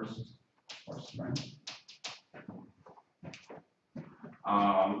 right?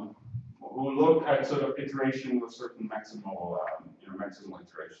 Who look at sort of iteration with certain maximal, maximal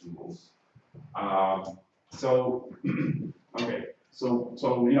iteration rules. Okay, so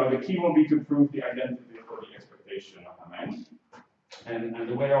the key will be to prove the identity for the expectation of Mn. And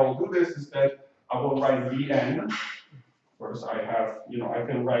the way I will do this is that I will write Vn. First, I have, I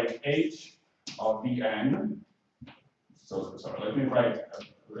can write H of Vn. So sorry, let me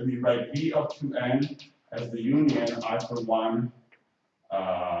write V of 2n as the union I for 1.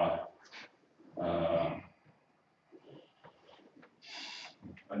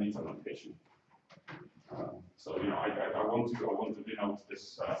 I need some notation. So I want to denote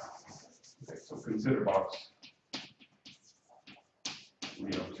this. Okay, so consider box V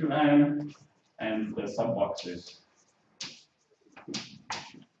of 2n, and the subbox is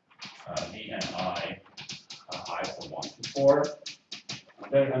Vni I from 1 to 4.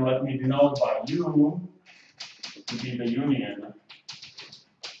 Okay, and let me denote by U to be the union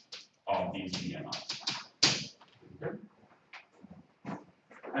of these V and I's. Okay.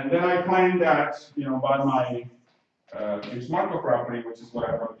 And then I claim that, by my Markov property, which is what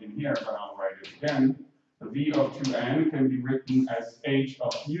I wrote in here, but I'll write it again, the V of 2n can be written as H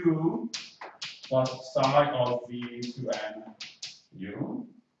of U plus psi of V to n U,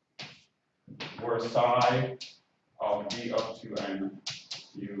 where psi of V of 2n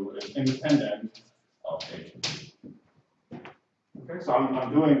U is independent of H of U. Okay, so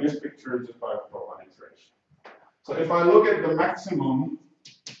I'm doing this picture just by one iteration. So if I look at the maximum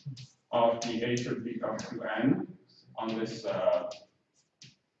of the H of V of 2n on this,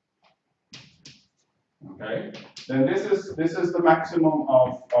 okay, then this is the maximum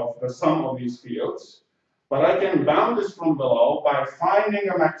of the sum of these fields. But I can bound this from below by finding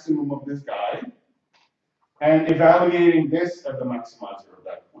a maximum of this guy and evaluating this at the maximizer of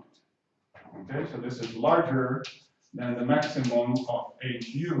that point. Okay, so this is larger than the maximum of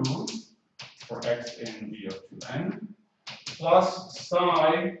HU for x in V of 2n plus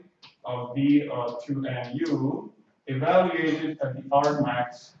psi of V of 2NU evaluated at the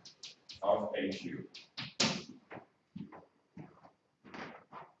argmax of HU.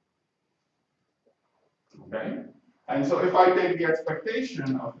 Okay, and so if I take the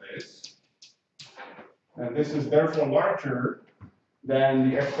expectation of this, and this is therefore larger than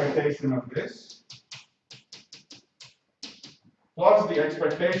the expectation of this, plus the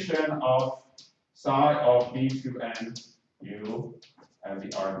expectation of psi of V to n U at the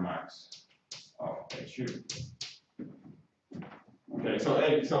argmax of HU. Okay,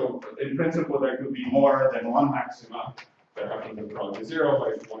 so in principle there could be more than one maxima that happen to be probably 0,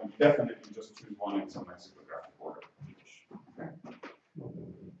 but if you want to definitely just choose one in some lexicographic order. Okay.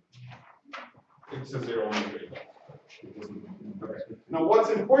 It's a 0 anyway. Now what's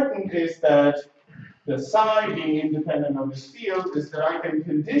important is that the psi being independent of this field is that I can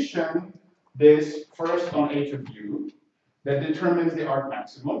condition this first on H of U that determines the arc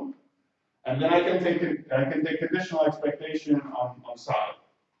maximum, and then I can take conditional expectation on psi.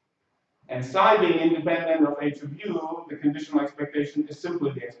 And psi being independent of H of U, the conditional expectation is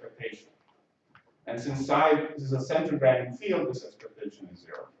simply the expectation. And since psi is a center grading field, this expectation is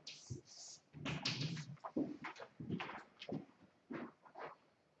 0.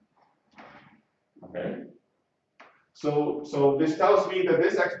 Okay. So this tells me that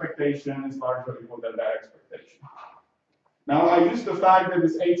this expectation is larger or equal than that expectation. Now I use the fact that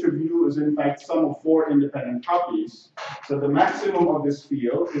this H of U is in fact sum of 4 independent copies. So the maximum of this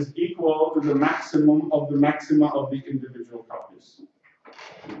field is equal to the maximum of the maxima of the individual copies.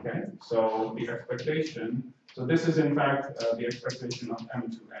 Okay, so the expectation, so this is in fact the expectation of M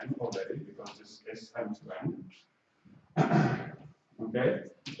to N already, because this is M to N. Okay,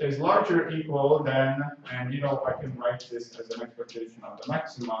 is larger or equal than, and I can write this as an expectation of the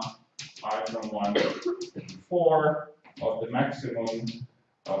maxima, I from 1 to 4 of the maximum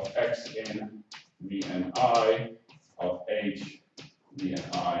of x in V and I of H, V and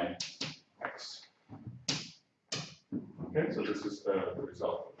I, x. Okay, so this is the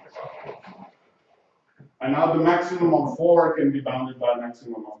result of the calculation. And now the maximum of 4 can be bounded by a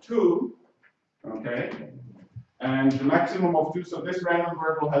maximum of 2. Okay, and the maximum of 2, so this random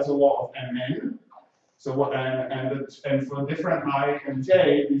variable has a law of Mn. So what, and for different I and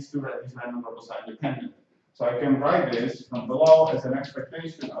j, these random variables are independent. So I can write this from below as an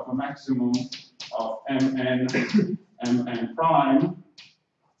expectation of a maximum of Mn prime,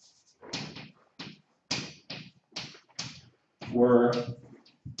 where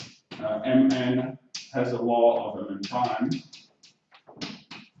Mn has a law of Mn prime,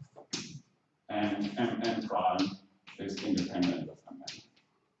 and Mn prime is independent of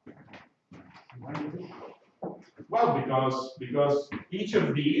Mn. Well, because each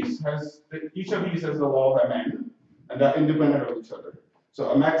of these has a law of Mn, and they're independent of each other.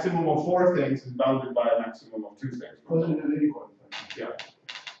 So a maximum of 4 things is bounded by a maximum of 2 things. Yeah.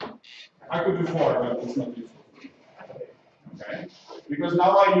 I could do 4, but it's not useful. Okay. Because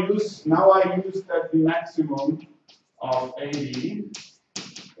now I use that the maximum of AB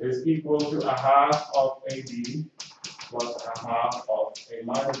is equal to a half of AB plus a half of A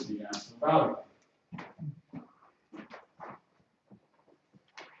minus B as the value.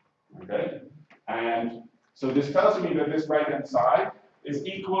 Okay, and so this tells me that this right-hand side is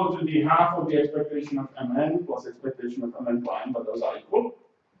equal to the half of the expectation of Mn plus expectation of Mn prime, but those are equal,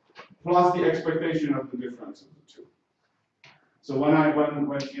 plus the expectation of the difference of the two. So when I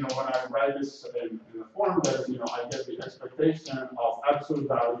write this in the form that I get the expectation of absolute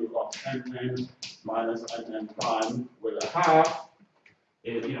value of mn minus mn prime with a half.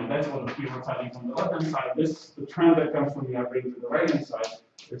 That's what we were telling from the left-hand side. The trend that comes from the upgrade to the right-hand side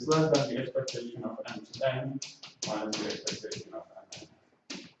is less than the expectation of m to n minus the expectation of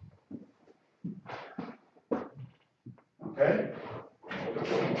mn. Okay?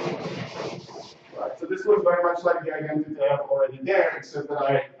 Right, so this looks very much like the identity I have already there, except that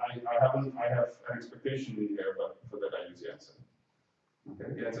I have an expectation in here, but for that I use the answer.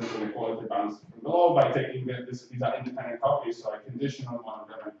 Okay, the answer is an equality bounds from below by taking these are independent copies, so I condition on one of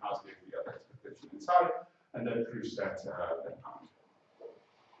them and pass the other expectation inside, and then proves that bound.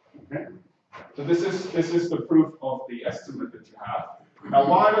 Okay, so this is the proof of the estimate that you have. Now,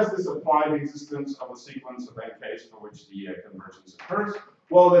 why does this apply the existence of a sequence of n case for which the convergence occurs?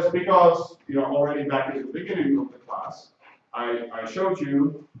 Well, that's because already back at the beginning of the class, I showed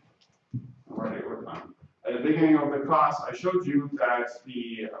you already we're done. At the beginning of the class, I showed you that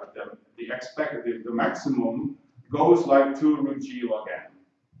the maximum goes like 2 root g log n.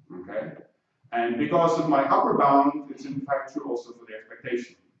 Okay, and because of my upper bound, it's in fact true also for the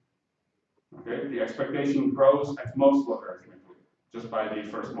expectation. Okay, the expectation grows at most logarithmically, just by the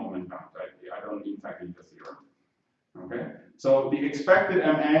first moment bound. I don't in fact need the theorem. Okay, so the expected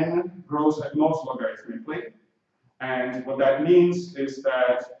mn grows at most logarithmically, and what that means is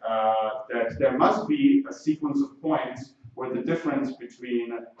that that there must be a sequence of points where the difference between,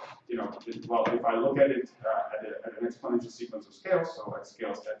 well, if I look at it at an exponential sequence of scales, so like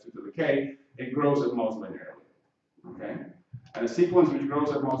scales at 2 to the k, it grows at most linearly. Okay, and a sequence which grows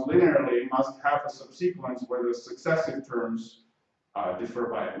at most linearly must have a subsequence where the successive terms differ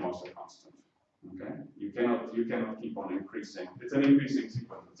by at most a constant. Okay, you cannot keep on increasing. It's an increasing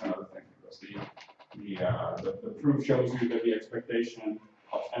sequence. It's another thing because the proof shows you that the expectation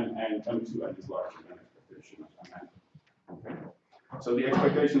of m2n is larger than expectation of mn. Okay, so the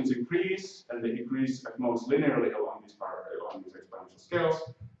expectations increase and they increase at most linearly along these exponential scales,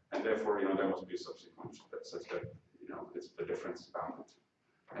 and therefore there must be a subsequence that such that it's the difference is bounded.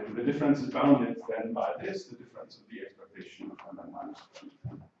 And the difference is bounded then by this, the difference of the expectation of mn minus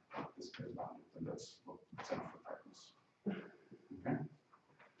 1. This is bounded, and that's enough for practice. Okay.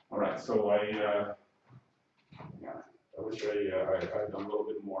 All right. So I wish I had done a little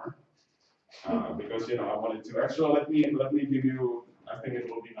bit more because I wanted to. Actually, let me give you. I think it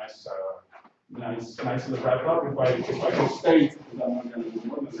will be nice to wrap up if I can state. Because I'm not going to do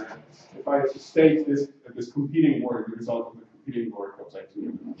more than that. If I state this competing word, the result of the competing word comes like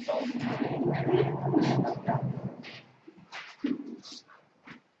 2 itself.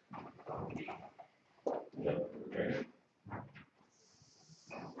 Okay.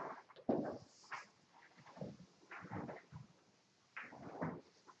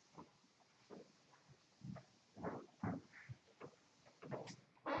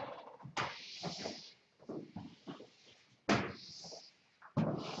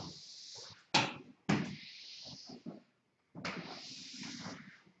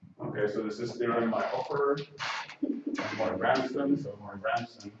 Okay, so this is theorem I offer. Marek Biskup, so Marek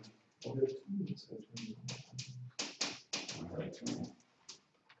Biskup.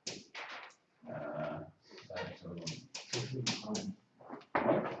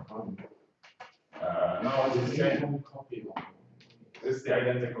 No, it's the same copy. It's the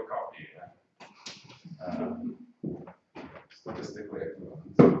identical copy. Statistically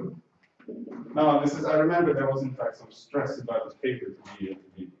equivalent. No, this is. I remember there was in fact some stress about this paper to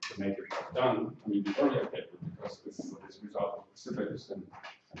make it done. I mean, the earlier paper because this result of precipitous and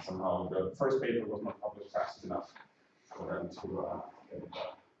somehow the first paper was not published fast enough for them to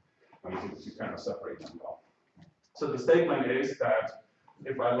kind of separate them well. So the statement is that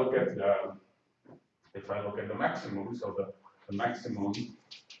if I look at the maximum, so the maximum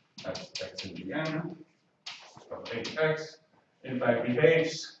at x in the n of hx in fact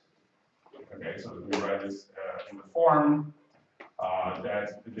behaves. Okay, so we write this in the form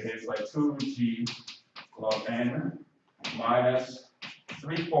that it behaves like 2 g log n minus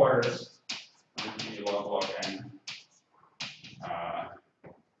 3/4 g log n.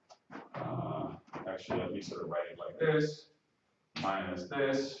 Actually, let me sort of write it like this, minus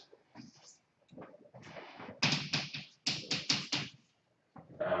this.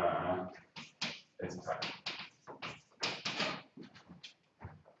 It's time.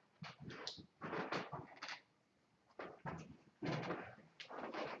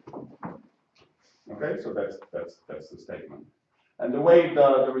 Okay, so that's the statement. And the way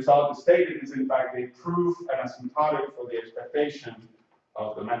the result is stated is in fact a proof and asymptotic for the expectation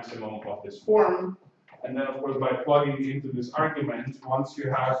of the maximum of this form. And then, of course, by plugging into this argument, once you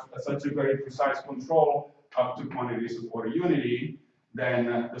have such a very precise control up to quantities of order unity,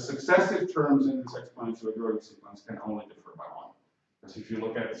 then the successive terms in this exponentially growing sequence can only differ by 1. Because if you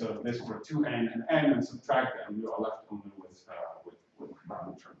look at sort of this for 2n and n and subtract them, you are left only with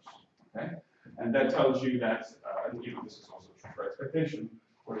bounded terms. Okay, and that tells you that this is also true for expectation.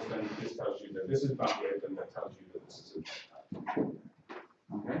 Of course, then this tells you that this is bounded, and that tells you that this is infinite.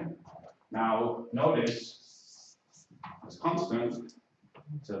 Okay. Now notice this constant.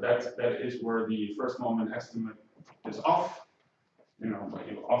 So that is where the first moment estimate is off.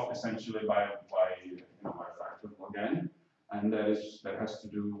 Off essentially by a factor again, and that has to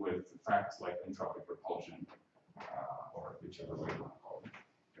do with facts like entropic repulsion, or whichever way you want to call it.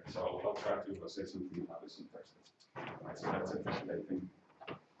 Okay, so I'll try to say something about this in text. Right, so that's it for today. Thank you.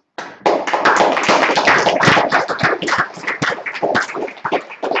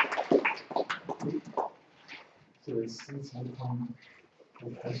 So it's some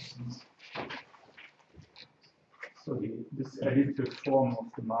questions. So this additive form of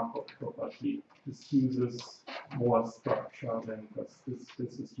the Markov property, this uses more structure than this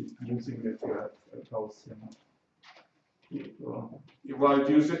is using that you have a Gaussian. Well, it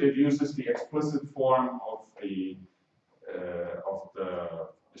uses the explicit form of the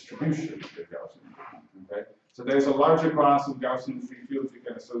distribution of the Gaussian. Okay, so there's a larger class of Gaussian free fields you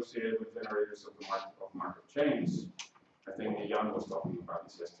can associate with generators of the Markov chains. I think Jan was talking about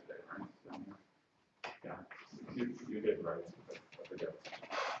this yesterday, right? Yeah. You did, right? I forget.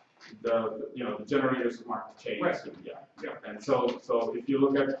 The generators of Markov chains. Right. Yeah. And so if you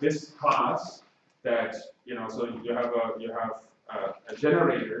look at this class, that so you have a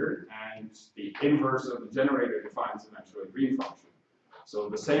generator, and the inverse of the generator defines an actual green function. So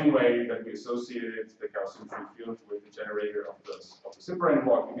the same way that we associated the Gaussian free field with the generator of the super n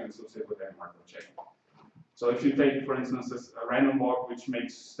block, you can associate with any Markov chain. So if you take, for instance, a random walk which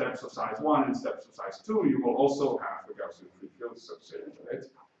makes steps of size 1 and steps of size 2, you will also have a Gaussian free field associated with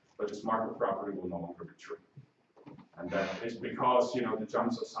it, but this Markov property will no longer be true. And that is because the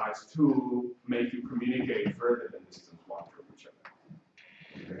jumps of size 2 make you communicate further than distance 1 from each other.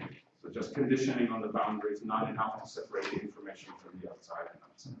 Okay. So just conditioning on the boundary is not enough to separate the information from the outside and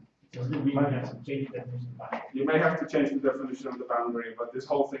outside. So we might have to change the definition of boundary. You may have to change the definition of the boundary, but this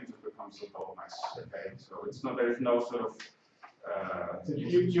whole thing just becomes a total mess. Okay, so it's not, there's no sort of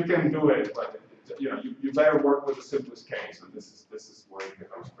you can do it, but you better work with the simplest case, and this is where it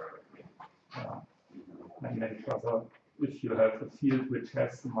becomes very And then further, if you have a field which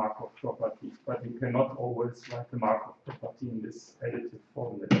has the Markov property, but you cannot always write the Markov property in this additive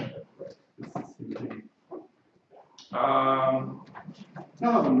form that you have, right? This is usually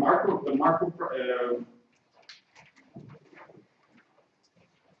no, the Markov,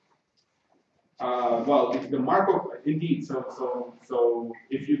 well, the Markov, indeed. So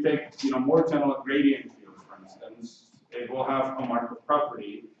if you take more general gradient fields, for instance, it will have a Markov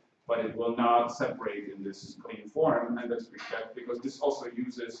property, but it will not separate in this clean form, and that's because this also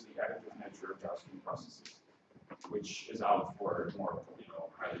uses the additive nature of Gaussian processes, which is out for more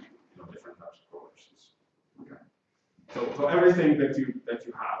highly different types of coercions. Okay. So everything that you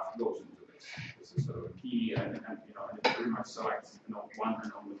have goes into this. This is sort of a key, and it pretty much selects one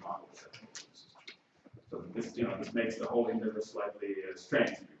and only model. So this this makes the whole endeavor slightly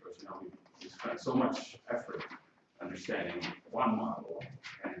strange, because we spend so much effort understanding one model,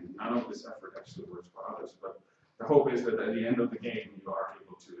 and none of this effort actually works for others. But the hope is that at the end of the game, you are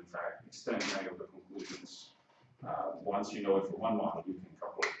able to, in fact, extend many of the conclusions. Once you know it for one model, you can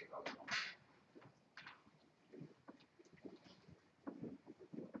couple it with other models.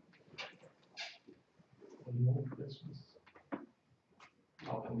 Any more questions?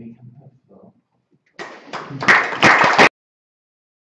 Now then we can have